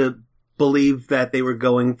 to believe that they were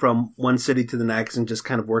going from one city to the next and just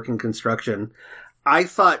kind of working construction, I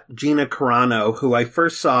thought Gina Carano, who I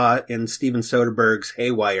first saw in Steven Soderbergh's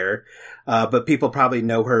Haywire, but people probably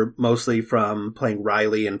know her mostly from playing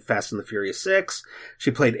Riley in Fast and the Furious 6.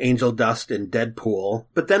 She played Angel Dust in Deadpool.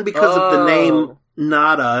 But then because of the name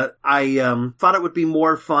Nada, I thought it would be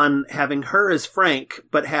more fun having her as Frank,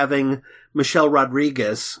 but having Michelle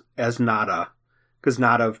Rodriguez as Nada. Because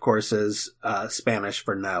Nada, of course, is Spanish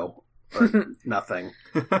for no, or nothing.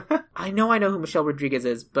 I know who Michelle Rodriguez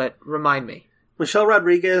is, but remind me. Michelle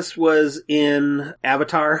Rodriguez was in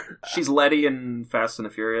Avatar. She's Letty in Fast and the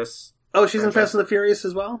Furious. Oh, she's in Fast and the Furious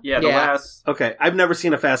as well? Yeah, the last. Okay, I've never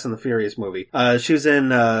seen a Fast and the Furious movie. She was in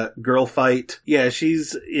Girl Fight. Yeah,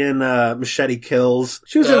 she's in Machete Kills.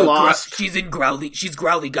 She was in Lost. She's in Growly. She's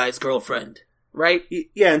Growly Guy's girlfriend, right?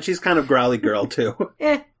 Yeah, and she's kind of Growly Girl, too.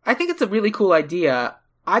 I think it's a really cool idea.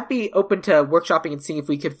 I'd be open to workshopping and seeing if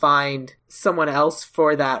we could find someone else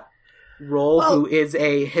for that role who is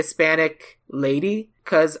a Hispanic lady,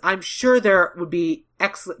 because I'm sure there would be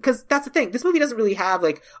excellent, because that's the thing, this movie doesn't really have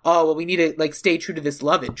we need to stay true to this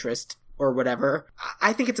love interest or whatever.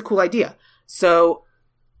 I think it's a cool idea, so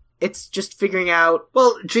it's just figuring out.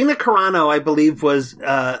 Well, Gina Carano, I believe, was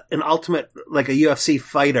an ultimate, a UFC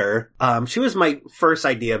fighter. She was my first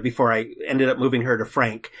idea before I ended up moving her to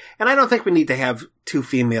Frank. And I don't think we need to have two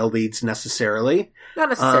female leads necessarily. Not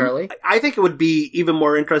necessarily. I think it would be even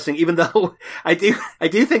more interesting, even though I do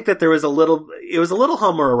think that it was a little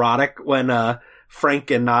homoerotic when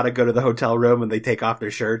Frank and Nada go to the hotel room and they take off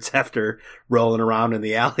their shirts after rolling around in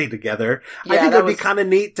the alley together. Yeah, I think that it'd be was- kind of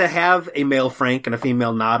neat to have a male Frank and a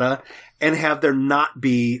female Nada and have there not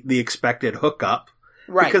be the expected hookup.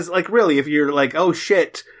 Right. Because, like, really, if you're like, oh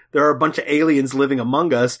shit, there are a bunch of aliens living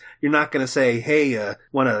among us, you're not going to say, hey,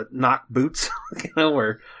 want to knock boots,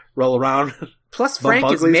 or roll around. Plus, Bump Frank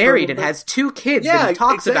is uglies for a married little and bit? has 2 kids Yeah, that he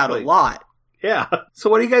talks about exactly. a lot. Yeah. So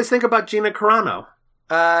what do you guys think about Gina Carano?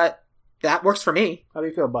 That works for me. How do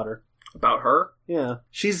you feel about her? About her? Yeah.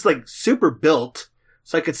 She's, like, super built,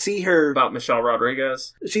 so I could see her. About Michelle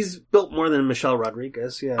Rodriguez? She's built more than Michelle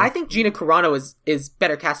Rodriguez, yeah. I think Gina Carano is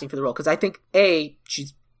better casting for the role, because I think,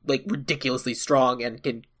 she's, like, ridiculously strong and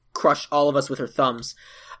can crush all of us with her thumbs.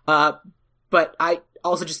 But I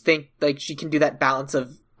also just think, like, she can do that balance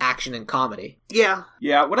of action and comedy. Yeah.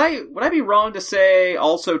 Yeah, would I be wrong to say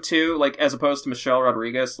also too, like, as opposed to Michelle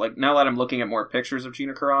Rodriguez, like, now that I'm looking at more pictures of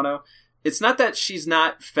Gina Carano, it's not that she's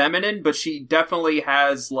not feminine, but she definitely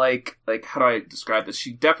has, like, how do I describe this?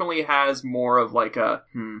 She definitely has more of, like,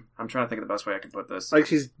 I'm trying to think of the best way I can put this. Like,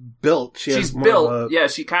 she's built. She's built, yeah,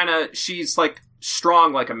 she's, like,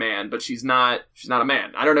 strong like a man, but she's not a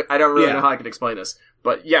man. I don't really know how I can explain this.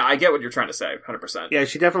 But yeah, I get what you're trying to say, 100%. Yeah,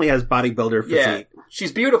 she definitely has bodybuilder physique. Yeah,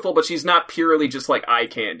 she's beautiful, but she's not purely just, like, eye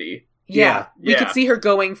candy. Yeah. We Yeah. could see her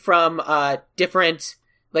going from different,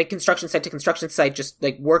 like, construction site to construction site, just,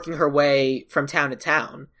 like, working her way from town to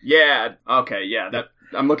town. Yeah, okay, yeah, that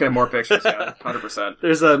I'm looking at more pictures, yeah, 100%.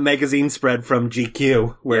 There's a magazine spread from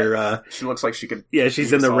GQ where, She looks like she could...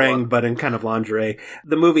 she's in the solo. ring, but in kind of lingerie.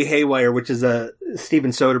 The movie Haywire, which is a Steven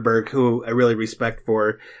Soderbergh, who I really respect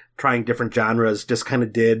for trying different genres, just kind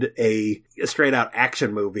of did a straight out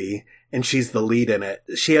action movie, and she's the lead in it.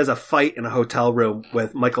 She has a fight in a hotel room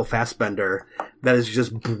with Michael Fassbender that is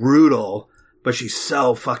just brutal, but she's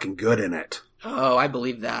so fucking good in it. Oh, I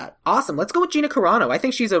believe that. Awesome. Let's go with Gina Carano. I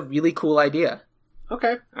think she's a really cool idea.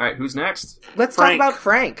 Okay. Alright, who's next? Let's Frank. talk about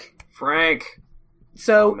Frank. Frank.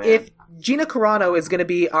 So Oh, man. if Gina Carano is going to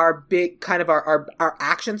be our big kind of our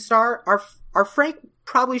action star, our Frank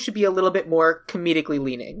probably should be a little bit more comedically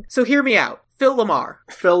leaning. So hear me out. Phil Lamar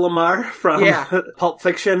Phil Lamar from Yeah. Pulp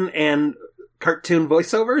Fiction and cartoon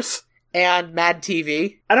voiceovers. and Mad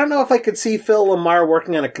TV. I don't know if I could see Phil Lamar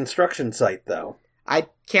working on a construction site, though. I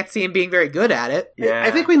can't see him being very good at it. Yeah.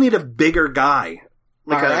 I think we need a bigger guy.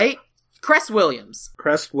 All right. Cress Williams.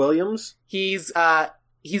 Crest Williams? He's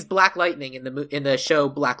Black Lightning in the show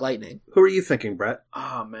Black Lightning. Who are you thinking, Brett?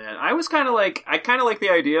 Oh, man. I kind of like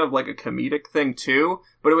the idea of, like, a comedic thing, too,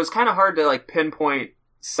 but it was kind of hard to, like, pinpoint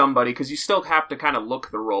somebody, because you still have to kind of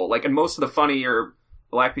look the role. Like, and most of the funnier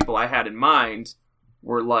black people I had in mind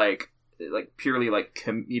were, like purely, like,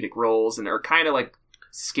 comedic roles, and they're kind of, like,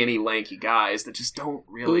 skinny, lanky guys that just don't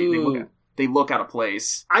really... They look out of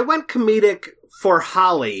place. I went comedic for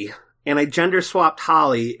Holly, and I gender swapped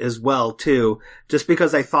Holly as well, too, just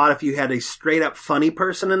because I thought if you had a straight up funny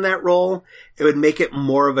person in that role, it would make it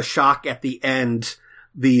more of a shock at the end,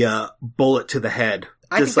 the bullet to the head.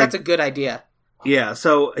 I think that's a good idea. Yeah,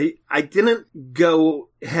 so I didn't go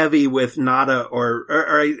heavy with Nada, or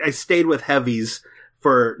I stayed with heavies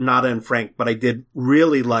for Nada and Frank, but I did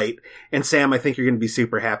really light. And Sam, I think you're going to be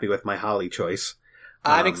super happy with my Holly choice.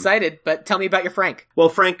 I'm excited, but tell me about your Frank. Well,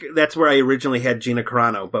 Frank, that's where I originally had Gina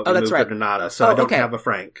Carano, but we that's moved right. her to Nada, so I don't have a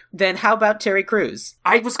Frank. Then how about Terry Crews?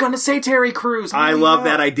 I was gonna say Terry Crews. I love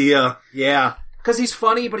that idea. Yeah. Because he's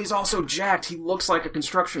funny, but he's also jacked. He looks like a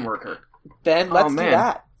construction worker. Then let's do man.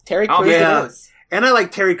 that. Terry Oh, Crews yeah. it is. And I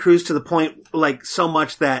like Terry Crews to the point, like, so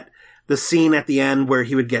much that the scene at the end where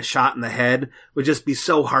he would get shot in the head would just be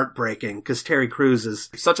so heartbreaking, because Terry Crews is...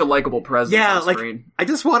 Such a likable presence on like, screen. I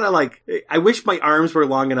just want to, I wish my arms were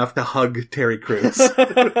long enough to hug Terry Crews.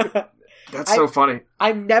 That's so funny.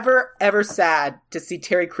 I'm never, ever sad to see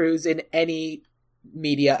Terry Crews in any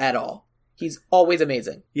media at all. He's always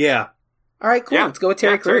amazing. Yeah. All right, cool. Yeah. Let's go with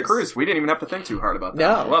Terry Crews. Terry Crews. We didn't even have to think too hard about that.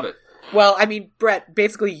 No. I love it. Well, I mean, Brett,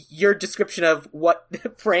 basically your description of what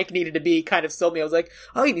Frank needed to be kind of sold me. I was like,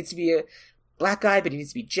 oh, he needs to be a black guy, but he needs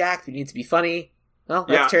to be jacked, but he needs to be funny. Well,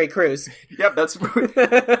 that's Yeah. Terry Crews. Yep, that's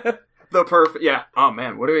the perfect... Yeah. Oh,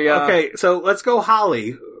 man. What do we... Okay, so let's go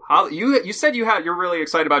Holly. You said you're really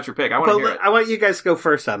excited about your pick. I want to hear it. I want you guys to go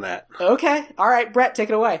first on that. Okay. All right, Brett, take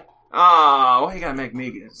it away. Oh, why you gotta make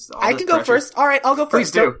me... I can go first. All right, I'll go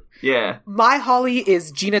Please first. do. Yeah. My Holly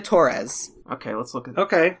is Gina Torres. Okay, let's look at...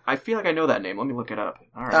 Okay. I feel like I know that name. Let me look it up.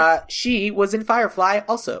 All right. She was in Firefly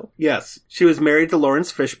also. Yes. She was married to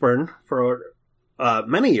Lawrence Fishburne for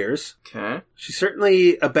many years. Okay. She's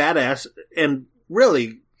certainly a badass and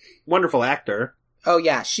really wonderful actor. Oh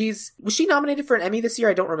yeah, was she nominated for an Emmy this year?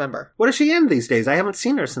 I don't remember. What is she in these days? I haven't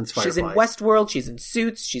seen her since Firefly. She's in Westworld, she's in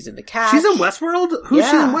Suits, she's in The Catch. She's in Westworld? Who's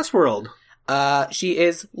she in Westworld? She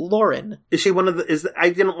is Lauren. Is she one of the... I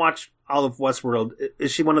didn't watch all of Westworld.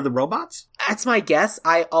 Is she one of the robots? That's my guess.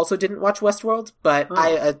 I also didn't watch Westworld, but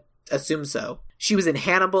I assume so. She was in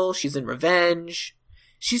Hannibal, she's in Revenge.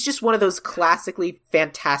 She's just one of those classically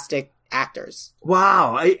fantastic actors.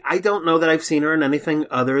 Wow, I don't know that I've seen her in anything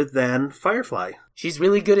other than Firefly. She's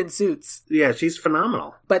really good in Suits. Yeah, she's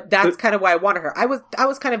phenomenal. But that's kind of why I wanted her. I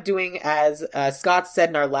was kind of doing, as Scott said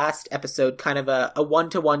in our last episode, kind of a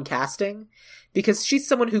one-to-one casting, because she's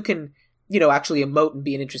someone who can, actually emote and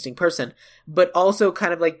be an interesting person, but also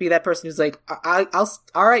kind of like be that person who's like, I'll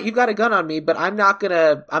all right, you've got a gun on me, but I'm not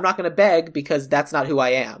gonna beg because that's not who I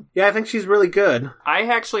am. Yeah, I think she's really good. I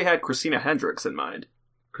actually had Christina Hendricks in mind.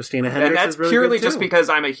 Christina Hendricks, and that's is really purely just because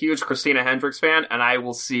I'm a huge Christina Hendricks fan, and I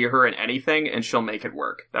will see her in anything, and she'll make it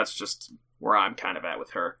work. That's just where I'm kind of at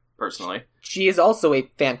with her, personally. She is also a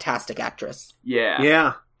fantastic actress.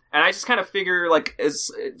 Yeah. And I just kind of figure,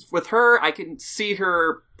 with her, I can see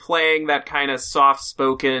her playing that kind of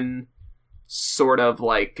soft-spoken, sort of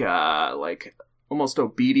like almost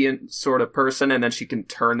obedient sort of person, and then she can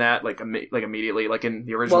turn that, immediately, like in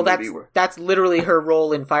the original movie. Well, that's literally her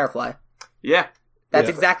role in Firefly. Yeah. That's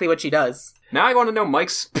exactly what she does. Now I want to know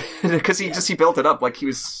Mike's, because he built it up like he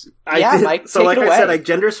was... Mike, so like I said, I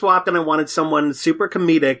gender swapped and I wanted someone super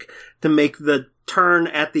comedic to make the turn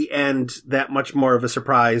at the end that much more of a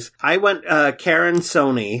surprise. I went Karen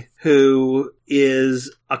Sony, who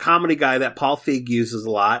is a comedy guy that Paul Feig uses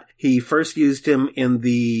a lot. He first used him in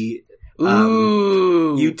the...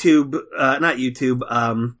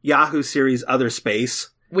 Yahoo series Other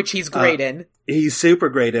Space. Which he's great in. He's super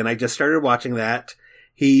great in. I just started watching that.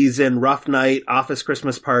 He's in Rough Night, Office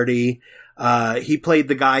Christmas Party. He played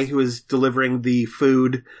the guy who was delivering the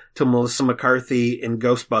food to Melissa McCarthy in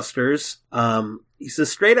Ghostbusters. He's a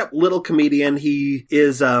straight up little comedian. He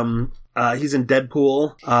is, he's in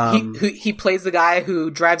Deadpool. He plays the guy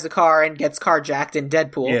who drives a car and gets carjacked in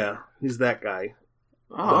Deadpool. Yeah, he's that guy.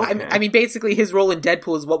 Oh, okay. I mean, basically, his role in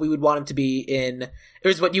Deadpool is what we would want him to be in,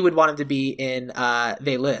 or is what you would want him to be in,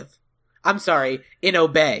 They Live. I'm sorry, in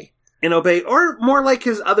Obey. In Obey, or more like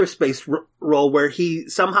his Other Space role, where he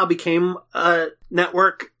somehow became a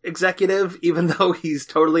network executive, even though he's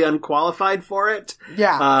totally unqualified for it.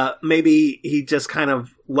 Yeah. Maybe he just kind of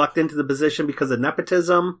lucked into the position because of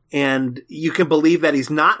nepotism, and you can believe that he's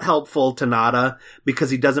not helpful to Nada because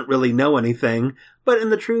he doesn't really know anything. But in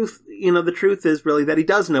the truth, the truth is really that he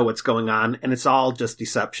does know what's going on, and it's all just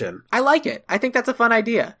deception. I like it. I think that's a fun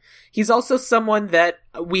idea. He's also someone that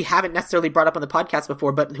we haven't necessarily brought up on the podcast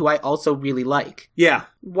before, but who I also really like. Yeah.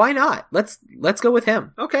 Why not? Let's go with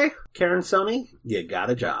him. Okay. Karen Sony, you got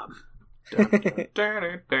a job.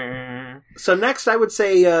 So next I would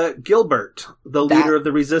say Gilbert, the leader of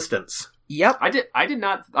the Resistance. Yep.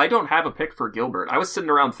 I don't have a pick for Gilbert. I was sitting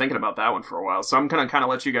around thinking about that one for a while, so I'm gonna kind of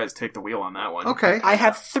let you guys take the wheel on that one. Okay. I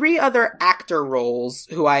have 3 other actor roles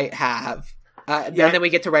who I have. And then we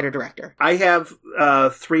get to writer-director. I have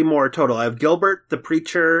 3 more total. I have Gilbert, the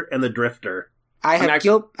Preacher, and the Drifter. I have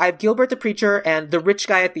Gilbert, the Preacher, and the rich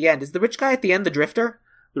guy at the end. Is the rich guy at the end the Drifter?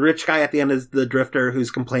 The rich guy at the end is the Drifter who's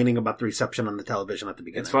complaining about the reception on the television at the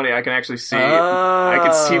beginning. It's funny. I can actually see. I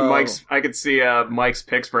could see Mike's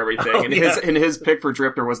picks for everything, his pick for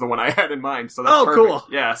Drifter was the one I had in mind. So that's perfect. Cool.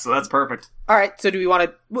 Yeah, so that's perfect. All right. So do you want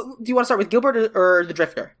to start with Gilbert or the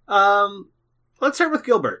Drifter? Let's start with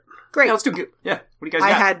Gilbert. Great. Yeah, let's do. Yeah. What do you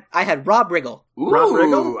guys got? I had Rob Riggle. Ooh, Rob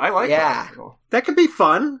Riggle? I like yeah. Rob Riggle. That could be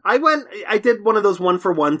fun. I did one of those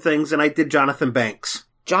 1-for-1 things, and I did Jonathan Banks.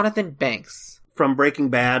 Jonathan Banks. From Breaking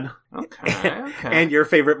Bad. Okay. And your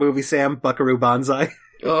favorite movie, Sam, Buckaroo Banzai.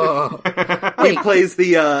 Oh. He plays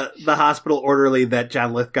the hospital orderly that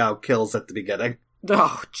John Lithgow kills at the beginning.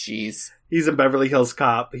 Oh, jeez. He's a Beverly Hills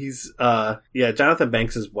Cop. He's, Jonathan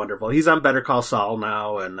Banks is wonderful. He's on Better Call Saul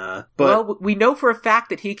now, and, Well, we know for a fact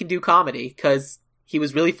that he can do comedy, because he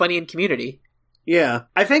was really funny in Community. Yeah.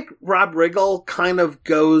 I think Rob Riggle kind of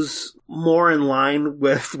goes more in line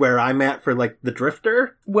with where I'm at for, the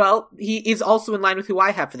Drifter. Well, he is also in line with who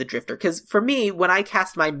I have for the Drifter, because for me, when I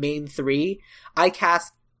cast my main 3, I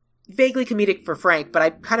cast vaguely comedic for Frank, but I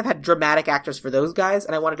kind of had dramatic actors for those guys,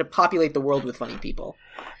 and I wanted to populate the world with funny people.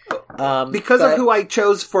 Because of who I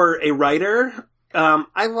chose for a writer,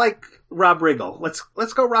 I like Rob Riggle.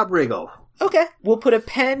 Let's go Rob Riggle. Okay. We'll put a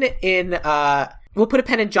pen in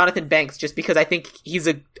Jonathan Banks just because I think he's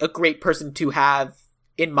a great person to have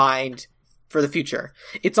in mind for the future.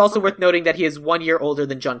 It's also worth noting that he is 1 year older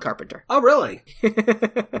than John Carpenter. Oh, really?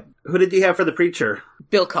 Who did you have for the Preacher?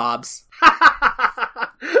 Bill Cobbs.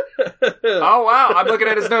 Oh, wow. I'm looking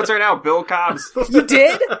at his notes right now. Bill Cobbs. You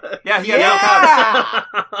did? Yeah, he had Bill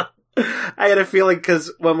Cobbs. I had a feeling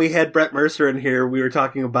because when we had Brett Mercer in here, we were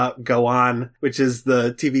talking about Go On, which is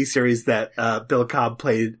the TV series that Bill Cobb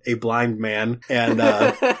played a blind man. And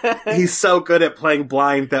he's so good at playing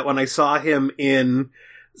blind that when I saw him in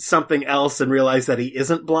something else and realized that he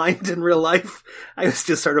isn't blind in real life, I was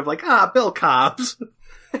just sort of like, Bill Cobbs.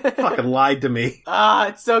 Fucking lied to me.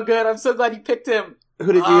 It's so good. I'm so glad you picked him.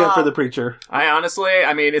 Who did you have for the preacher?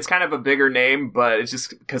 I mean, it's kind of a bigger name, but it's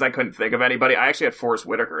just because I couldn't think of anybody. I actually had Forrest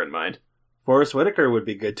Whitaker in mind. Forrest Whitaker would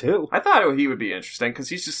be good, too. I thought he would be interesting, because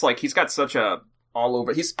he's just like, he's got such a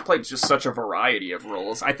he's played just such a variety of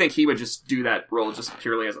roles. I think he would just do that role just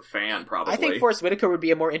purely as a fan, probably. I think Forrest Whitaker would be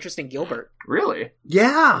a more interesting Gilbert. Really?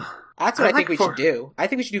 Yeah. That's what I think we should do. I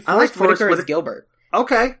think we should do Forrest Whitaker as Gilbert.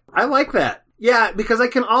 Okay, I like that. Yeah, because I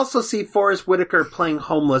can also see Forrest Whitaker playing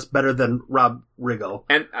homeless better than Rob Riggle.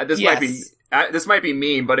 And this might be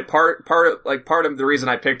mean, but part of the reason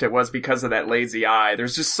I picked it was because of that lazy eye.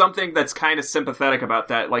 There's just something that's kind of sympathetic about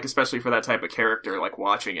that, like especially for that type of character, like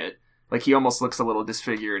watching it. Like he almost looks a little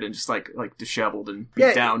disfigured and just like disheveled and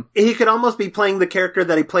beat down. He could almost be playing the character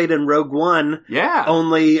that he played in Rogue One. Yeah.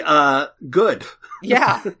 Only good.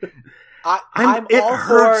 Yeah. It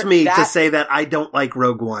hurts me to say that I don't like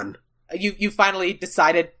Rogue One. You finally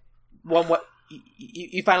decided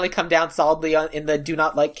you finally come down solidly in the do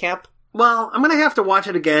not like camp? Well, I'm going to have to watch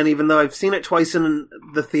it again, even though I've seen it twice in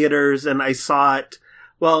the theaters, and I saw it.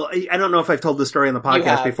 Well, I don't know if I've told the story on the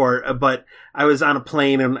podcast before, but I was on a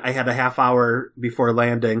plane and I had a half hour before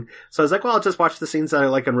landing. So I was like, well, I'll just watch the scenes that I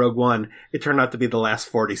like in Rogue One. It turned out to be the last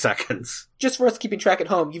 40 seconds. Just for us keeping track at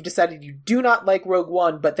home, you've decided you do not like Rogue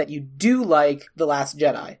One, but that you do like The Last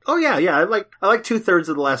Jedi. Oh, yeah. I like 2/3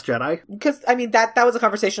 of The Last Jedi. Because, I mean, that was a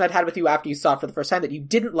conversation I'd had with you after you saw it for the first time, that you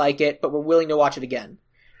didn't like it, but were willing to watch it again.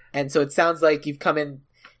 And so it sounds like you've come in...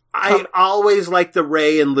 I always liked the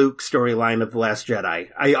Rey and Luke storyline of The Last Jedi.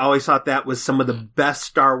 I always thought that was some of the best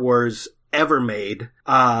Star Wars ever made.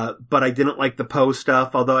 But I didn't like the Poe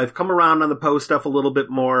stuff, although I've come around on the Poe stuff a little bit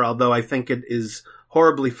more, although I think it is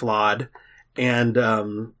horribly flawed. And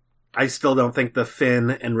I still don't think the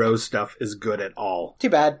Finn and Rose stuff is good at all. Too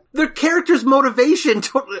bad. Their character's motivation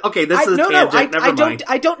totally... Okay, this is a tangent. Never mind.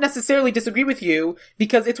 I don't necessarily disagree with you,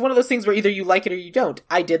 because it's one of those things where either you like it or you don't.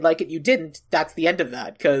 I did like it, you didn't. That's the end of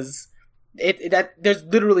that, because there's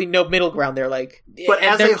literally no middle ground there. But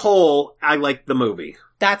as a whole, I like the movie.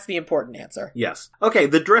 That's the important answer. Yes. Okay,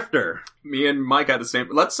 The Drifter. Me and Mike had the same.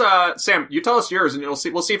 Let's, Sam, you tell us yours, and we'll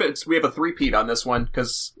see if we have a three-peat on this one,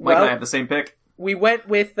 because Mike and I have the same pick. We went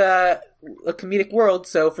with a comedic world,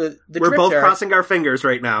 so for the Drifter... We're both crossing our fingers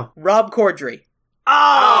right now. Rob Corddry.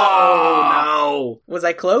 Oh, no. Was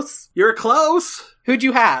I close? You're close. Who'd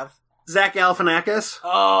you have? Zach Galifianakis.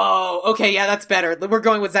 Oh, okay, yeah, that's better. We're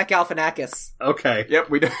going with Zach Galifianakis. Okay. Yep,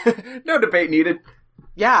 we do. No debate needed.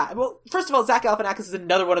 Yeah, well, first of all, Zach Galifianakis is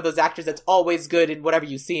another one of those actors that's always good in whatever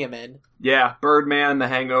you see him in. Yeah, Birdman, The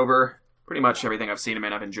Hangover, pretty much everything I've seen him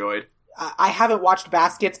in I've enjoyed. I haven't watched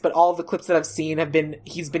Baskets, but all of the clips that I've seen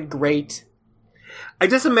he's been great. I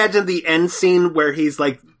just imagine the end scene where he's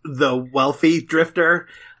like the wealthy drifter.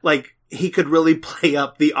 Like, he could really play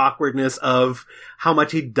up the awkwardness of how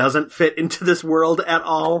much he doesn't fit into this world at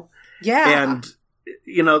all. Yeah. And,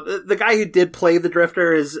 you know, the guy who did play the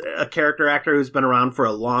drifter is a character actor who's been around for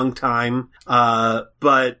a long time.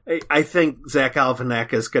 But I think Zach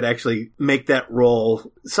Galifianakis could actually make that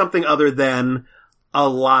role something other than a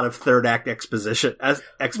lot of third act exposition.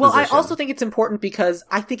 Well, I also think it's important because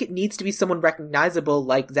I think it needs to be someone recognizable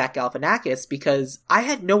like Zach Galifianakis, because I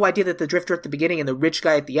had no idea that the drifter at the beginning and the rich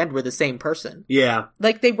guy at the end were the same person. Yeah.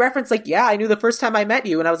 Like, they reference, like, yeah, I knew the first time I met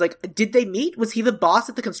you, and I was like, did they meet? Was he the boss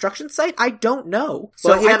at the construction site? I don't know.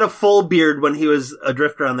 So he had a full beard when he was a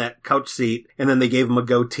drifter on that couch seat, and then they gave him a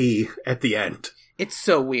goatee at the end. It's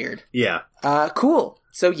so weird. Yeah. Cool.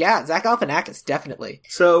 So yeah, Zach Galifianakis, definitely.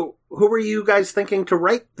 So, who were you guys thinking to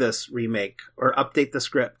write this remake or update the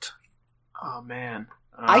script? Oh man,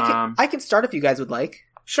 I can start if you guys would like.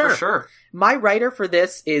 Sure. My writer for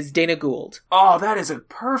this is Dana Gould. Oh, that is a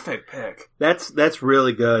perfect pick. That's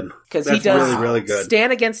really good. Because he does really, really good.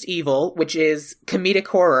 Stand Against Evil, which is comedic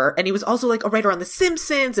horror, and he was also like a writer on The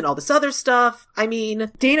Simpsons and all this other stuff. I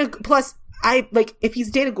mean, if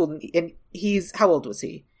he's Dana Gould, and he's, how old was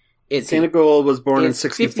he? Dana Gould was born in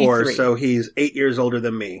 64, 53. so he's 8 years older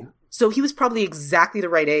than me. So he was probably exactly the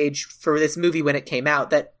right age for this movie when it came out,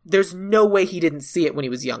 that there's no way he didn't see it when he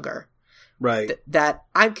was younger. Right. That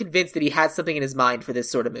I'm convinced that he has something in his mind for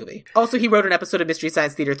this sort of movie. Also, he wrote an episode of Mystery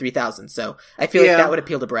Science Theater 3000, so I feel like that would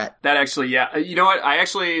appeal to Brett. That actually, yeah. You know what?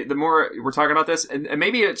 The more we're talking about this, and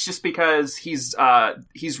maybe it's just because he's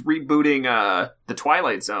rebooting The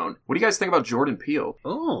Twilight Zone. What do you guys think about Jordan Peele?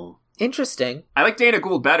 Oh. Interesting. I like Dana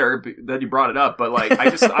Gould better that you brought it up, but like I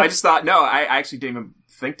just thought I actually didn't even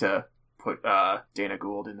think to put Dana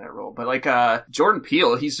Gould in that role. But like Jordan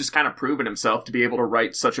Peele, he's just kind of proven himself to be able to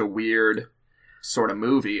write such a weird sort of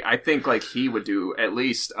movie. I think like he would do at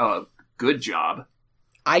least a good job.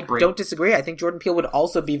 Don't disagree. I think Jordan Peele would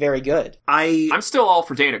also be very good. I'm still all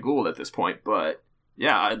for Dana Gould at this point, but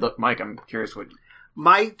yeah, look, Mike, I'm curious what...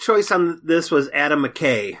 My choice on this was Adam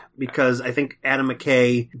McKay, because I think Adam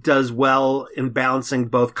McKay does well in balancing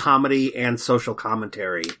both comedy and social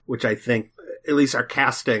commentary, which I think, at least our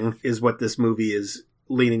casting, is what this movie is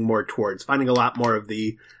leaning more towards. Finding a lot more of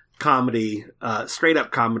the comedy, straight-up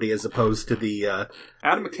comedy, as opposed to the...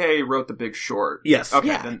 Adam McKay wrote The Big Short. Yes. Okay,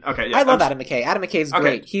 yeah. Then, okay, yeah. I love Adam McKay. Adam McKay's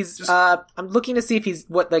great. Okay, He's, I'm looking to see if he's,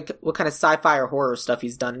 what kind of sci-fi or horror stuff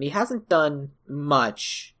he's done, and he hasn't done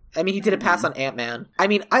much. I mean, he did a pass on Ant-Man. I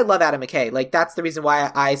mean, I love Adam McKay. Like, that's the reason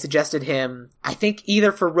why I suggested him, I think,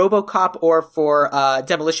 either for RoboCop or for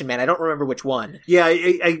Demolition Man. I don't remember which one. Yeah,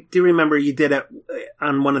 I do remember you did it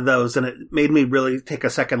on one of those, and it made me really take a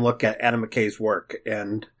second look at Adam McKay's work.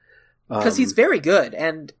 And because he's very good.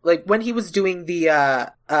 And, like, when he was doing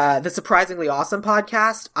the Surprisingly Awesome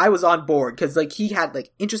podcast, I was on board, because, like, he had,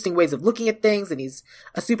 like, interesting ways of looking at things, and he's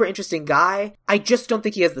a super interesting guy. I just don't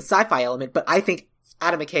think he has the sci-fi element, but I think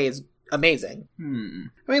Adam McKay is amazing.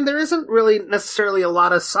 I mean, there isn't really necessarily a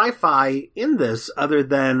lot of sci-fi in this, other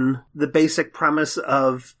than the basic premise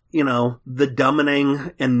of, you know, the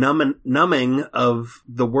dumbing and numbing of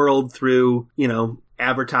the world through, you know,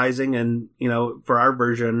 advertising and, you know, for our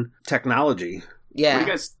version, technology. Yeah.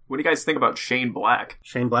 What do you guys think about Shane Black?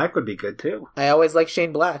 Shane Black would be good, too. I always like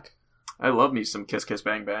Shane Black. I love me some Kiss Kiss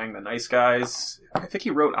Bang Bang, The Nice Guys. I think he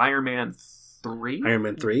wrote Iron Man 3. Iron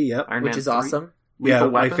Man 3, yep. Which is awesome.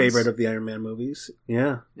 Lethal my Weapons. favorite of the Iron Man movies.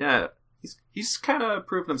 Yeah. Yeah. He's kind of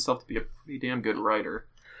proven himself to be a pretty damn good writer.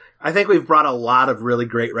 I think we've brought a lot of really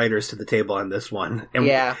great writers to the table on this one. And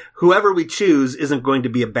yeah. Whoever we choose isn't going to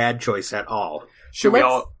be a bad choice at all.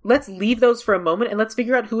 Let's leave those for a moment and let's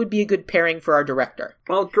figure out who would be a good pairing for our director.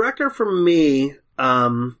 Well, director for me,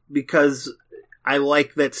 because I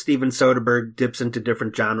like that Steven Soderbergh dips into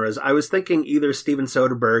different genres. I was thinking either Steven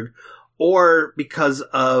Soderbergh, or because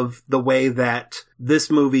of the way that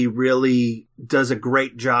this movie really does a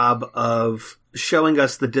great job of showing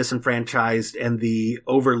us the disenfranchised and the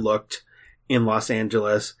overlooked in Los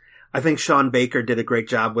Angeles. I think Sean Baker did a great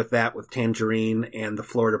job with that, with Tangerine and the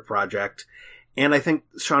Florida Project. And I think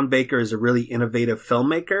Sean Baker is a really innovative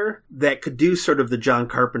filmmaker that could do sort of the John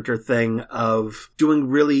Carpenter thing of doing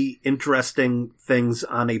really interesting things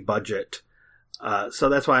on a budget. So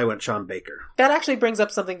that's why I went Sean Baker. That actually brings up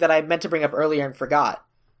something that I meant to bring up earlier and forgot.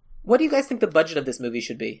 What do you guys think the budget of this movie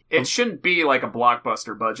should be? It shouldn't be like a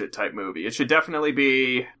blockbuster budget type movie. It should definitely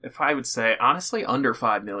be, if I would say, honestly, under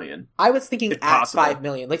 $5 million. I was thinking at possible. $5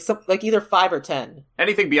 million, like either 5 or 10.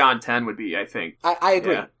 Anything beyond 10 would be, I think. I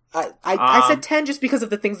agree. Yeah. I said 10 just because of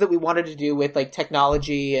the things that we wanted to do with like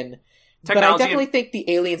technology but I definitely think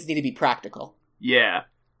the aliens need to be practical. Yeah.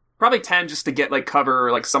 Probably 10 just to get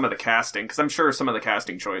cover some of the casting, because I'm sure some of the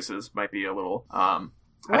casting choices might be a little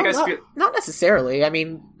not necessarily. I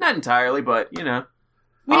mean, not entirely, but you know,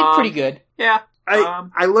 we did pretty good. Yeah.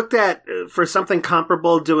 I looked at, for something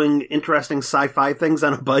comparable, doing interesting sci-fi things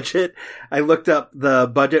on a budget, I looked up the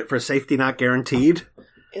budget for Safety Not Guaranteed.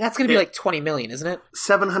 That's going to be like $20 million, isn't it?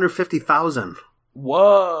 $750,000.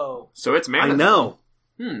 Whoa! So it's manageable. I know.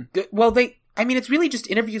 Good. Well, it's really just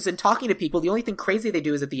interviews and talking to people. The only thing crazy they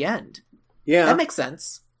do is at the end. Yeah. That makes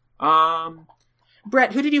sense.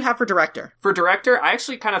 Brett, who did you have for director? For director, I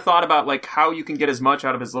actually kind of thought about how you can get as much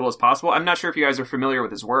out of as little as possible. I'm not sure if you guys are familiar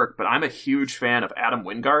with his work, but I'm a huge fan of Adam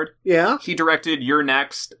Wingard. Yeah. He directed You're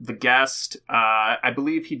Next, The Guest. I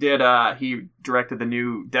believe he directed the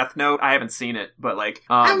new Death Note. I haven't seen it, but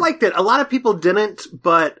I liked it. A lot of people didn't,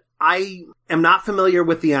 but I am not familiar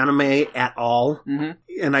with the anime at all. Mm-hmm.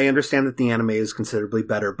 And I understand that the anime is considerably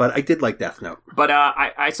better, but I did like Death Note. But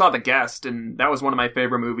I saw The Guest, and that was one of my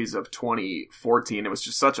favorite movies of 2014. It was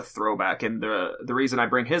just such a throwback, and the reason I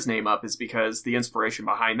bring his name up is because the inspiration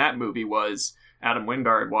behind that movie was Adam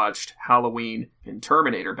Wingard watched Halloween and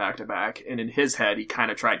Terminator back to back, and in his head, he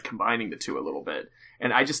kind of tried combining the two a little bit.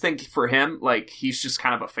 And I just think for him, he's just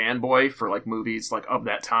kind of a fanboy for, movies, of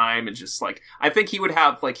that time. And just, I think he would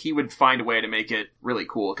have, he would find a way to make it really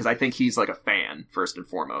cool. Because I think he's, a fan, first and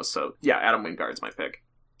foremost. So, yeah, Adam Wingard's my pick.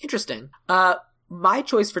 Interesting. My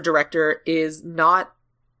choice for director is not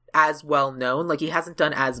as well known. Like, he hasn't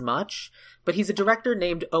done as much, but he's a director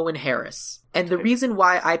named Owen Harris. And the reason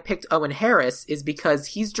why I picked Owen Harris is because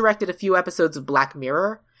he's directed a few episodes of Black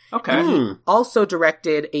Mirror. Okay. And he also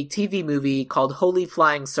directed a TV movie called Holy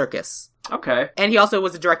Flying Circus. Okay. And he also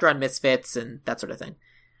was a director on Misfits and that sort of thing.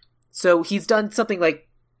 So he's done something like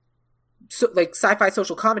sci-fi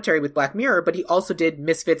social commentary with Black Mirror, but he also did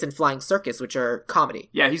Misfits and Flying Circus, which are comedy.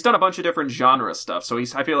 Yeah, he's done a bunch of different genre stuff, so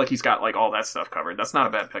I feel like he's got like all that stuff covered. That's not a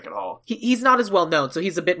bad pick at all. He's not as well known, so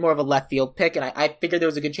he's a bit more of a left field pick, and I figured there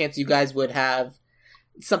was a good chance you guys would have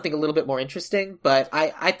something a little bit more interesting, but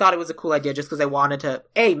I thought it was a cool idea just because I wanted to,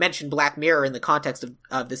 mention Black Mirror in the context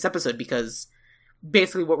of this episode, because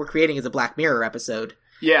basically what we're creating is a Black Mirror episode.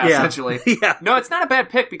 Yeah, essentially. Yeah. No, it's not a bad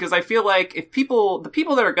pick because I feel like if the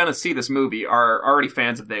people that are going to see this movie are already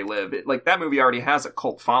fans of They Live, like that movie already has a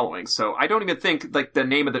cult following. So I don't even think like the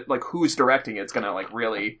name of the, like who's directing it's going to like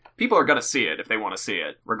really, people are going to see it if they want to see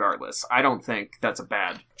it regardless. I don't think that's a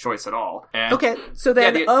bad choice at all. And okay. So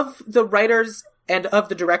then of the writers and of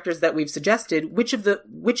the directors that we've suggested, which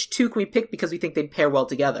two can we pick because we think they'd pair well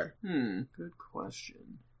together? Good question.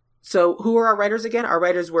 So, who are our writers again? Our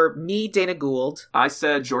writers were me, Dana Gould. I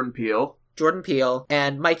said Jordan Peele.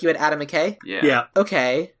 And Mike, you had Adam McKay? Yeah.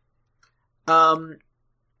 Okay. And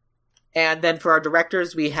then for our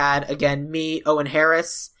directors, we had, again, me, Owen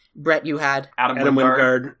Harris. Brett, you had Adam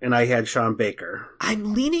Wingard, and I had Sean Baker.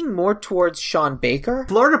 I'm leaning more towards Sean Baker.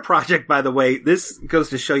 Florida Project, by the way, this goes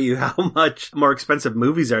to show you how much more expensive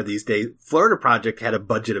movies are these days. Florida Project had a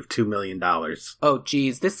budget of $2 million. Oh,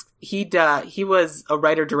 geez. He was a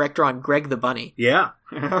writer-director on Greg the Bunny. Yeah.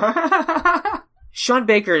 Sean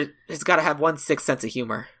Baker has got to have one sixth sense of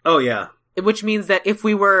humor. Oh, yeah. Which means that if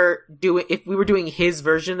we were doing his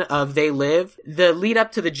version of They Live, the lead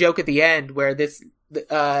up to the joke at the end where this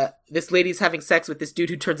lady's having sex with this dude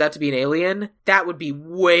who turns out to be an alien, that would be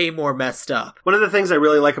way more messed up. One of the things I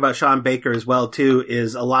really like about Sean Baker as well, too,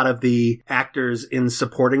 is a lot of the actors in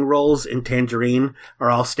supporting roles in Tangerine are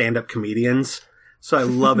all stand-up comedians. So I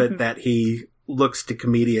love it that he looks to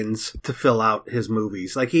comedians to fill out his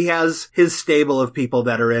movies. Like, he has his stable of people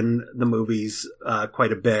that are in the movies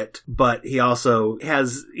quite a bit, but he also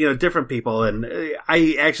has, different people. And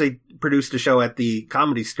I actually produced a show at the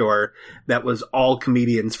Comedy Store that was all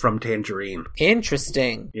comedians from Tangerine.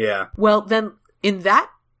 Interesting. Yeah. Well, then, in that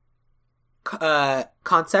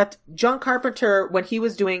concept, John Carpenter, when he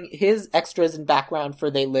was doing his extras and background for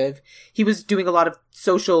They Live, he was doing a lot of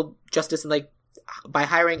social justice and, by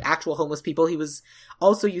hiring actual homeless people, he was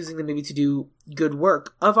also using the movie to do good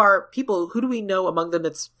work. Of our people, who do we know among them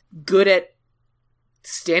that's good at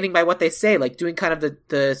standing by what they say, like doing kind of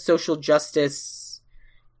the social justice,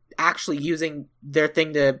 actually using their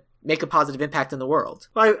thing to make a positive impact in the world?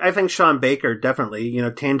 Well, I think Sean Baker, definitely.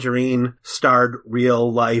 Tangerine starred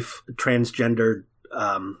real life transgendered.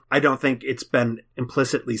 I don't think it's been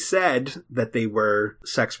implicitly said that they were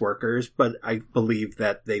sex workers, but I believe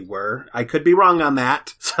that they were. I could be wrong on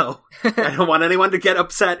that, so I don't want anyone to get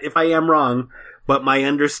upset if I am wrong. But my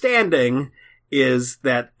understanding is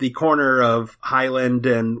that the corner of Highland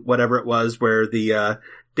and whatever it was where the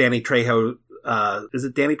Danny Trejo, is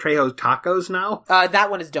it Danny Trejo Tacos now? That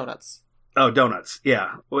one is Donuts. Oh, Donuts,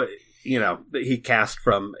 yeah. Well, he cast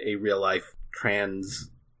from a real life trans...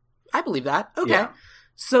 I believe that. Okay. Yeah.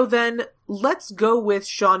 So then let's go with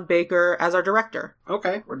Sean Baker as our director.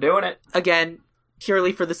 Okay. We're doing it. Again,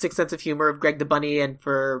 purely for the sixth sense of humor of Greg the Bunny and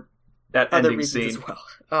for that other ending reasons scene as well.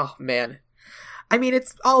 Oh, man. I mean,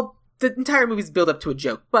 the entire movie's build up to a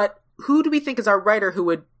joke, but who do we think is our writer who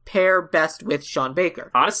would pair best with Sean Baker?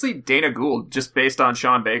 Honestly, Dana Gould, just based on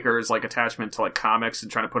Sean Baker's attachment to comics and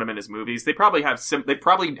trying to put him in his movies. They probably have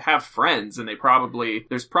friends, and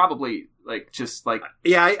there's probably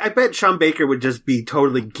yeah, I bet Sean Baker would just be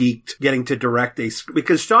totally geeked getting to direct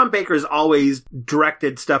because Sean Baker's always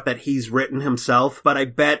directed stuff that he's written himself, but I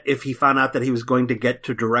bet if he found out that he was going to get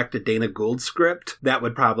to direct a Dana Gould script, that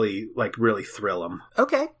would probably really thrill him.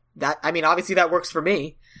 Okay. Obviously that works for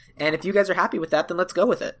me. And if you guys are happy with that, then let's go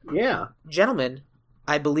with it. Yeah. Gentlemen,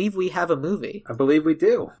 I believe we have a movie. I believe we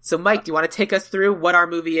do. So, Mike, do you want to take us through what our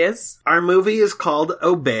movie is? Our movie is called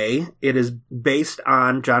Obey. It is based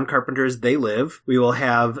on John Carpenter's They Live. We will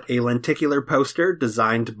have a lenticular poster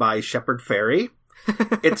designed by Shepard Fairey.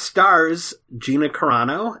 It stars Gina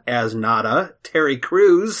Carano as Nada, Terry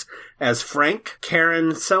Crews as Frank, Karen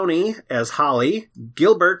Sony as Holly,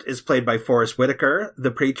 Gilbert is played by Forrest Whitaker, the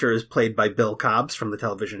preacher is played by Bill Cobbs from the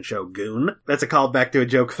television show Goon. That's a callback to a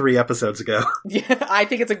joke 3 episodes ago. Yeah, I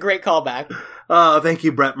think it's a great callback. Oh, thank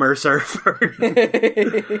you, Brett Mercer.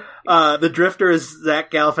 The Drifter is Zach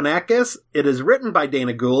Galifianakis. It is written by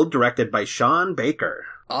Dana Gould, directed by Sean Baker.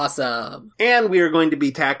 Awesome. And we are going to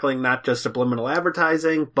be tackling not just subliminal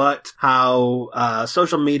advertising, but how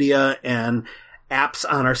social media and apps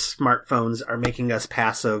on our smartphones are making us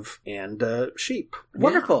passive and sheep.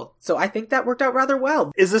 Wonderful. So I think that worked out rather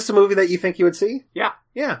well. Is this a movie that you think you would see? Yeah.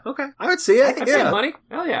 Yeah, okay. I would see it. I think I've so. seen Money.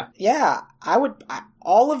 Hell yeah. Yeah, I would.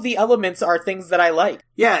 All of the elements are things that I like.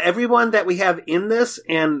 Yeah, everyone that we have in this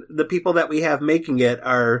and the people that we have making it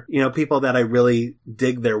are, people that I really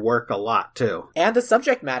dig their work a lot, too. And the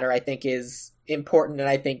subject matter, I think, is important and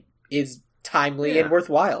I think is timely Yeah. and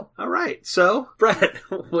worthwhile. All right. So, Brett,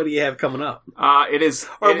 what do you have coming up?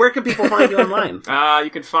 Where Where can people find you online? You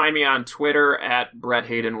can find me on Twitter at Brett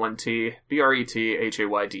Hayden 1T,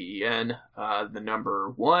 BretHayden, the number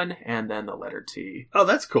 1, and then the letter T. Oh,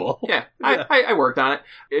 that's cool. Yeah, Yeah. I worked on it.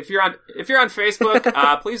 If you're on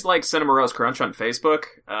Facebook, please like Cinema Rose Crunch on Facebook.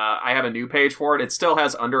 I have a new page for it. It still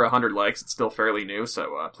has under 100 likes. It's still fairly new,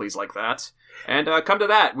 so please like that. And come to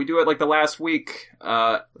that. We do it like the last week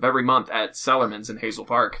of every month at Sellerman's in Hazel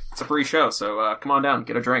Park. It's a free show, so come on down,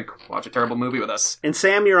 get a drink, watch a terrible movie with us. And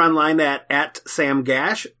Sam, you're online at Sam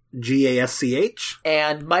Gash, Gasch.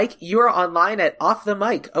 And Mike, you are online at Off the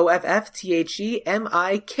Mic,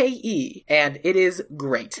 OFFTHEMIKE. And it is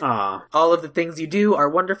great. Aw. All of the things you do are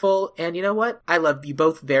wonderful. And you know what? I love you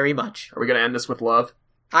both very much. Are we going to end this with love?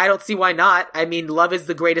 I don't see why not. I mean, love is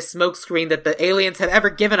the greatest smokescreen that the aliens have ever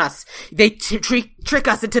given us. They trick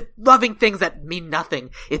us into loving things that mean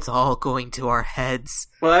nothing. It's all going to our heads.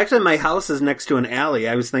 Well, actually, my house is next to an alley.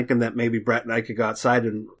 I was thinking that maybe Brett and I could go outside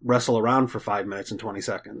and wrestle around for 5 minutes and 20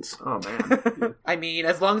 seconds. Oh, man. I mean,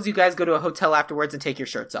 as long as you guys go to a hotel afterwards and take your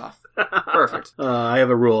shirts off. Perfect. I have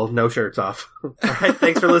a rule, no shirts off. All right,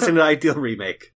 thanks for listening to Ideal Remake.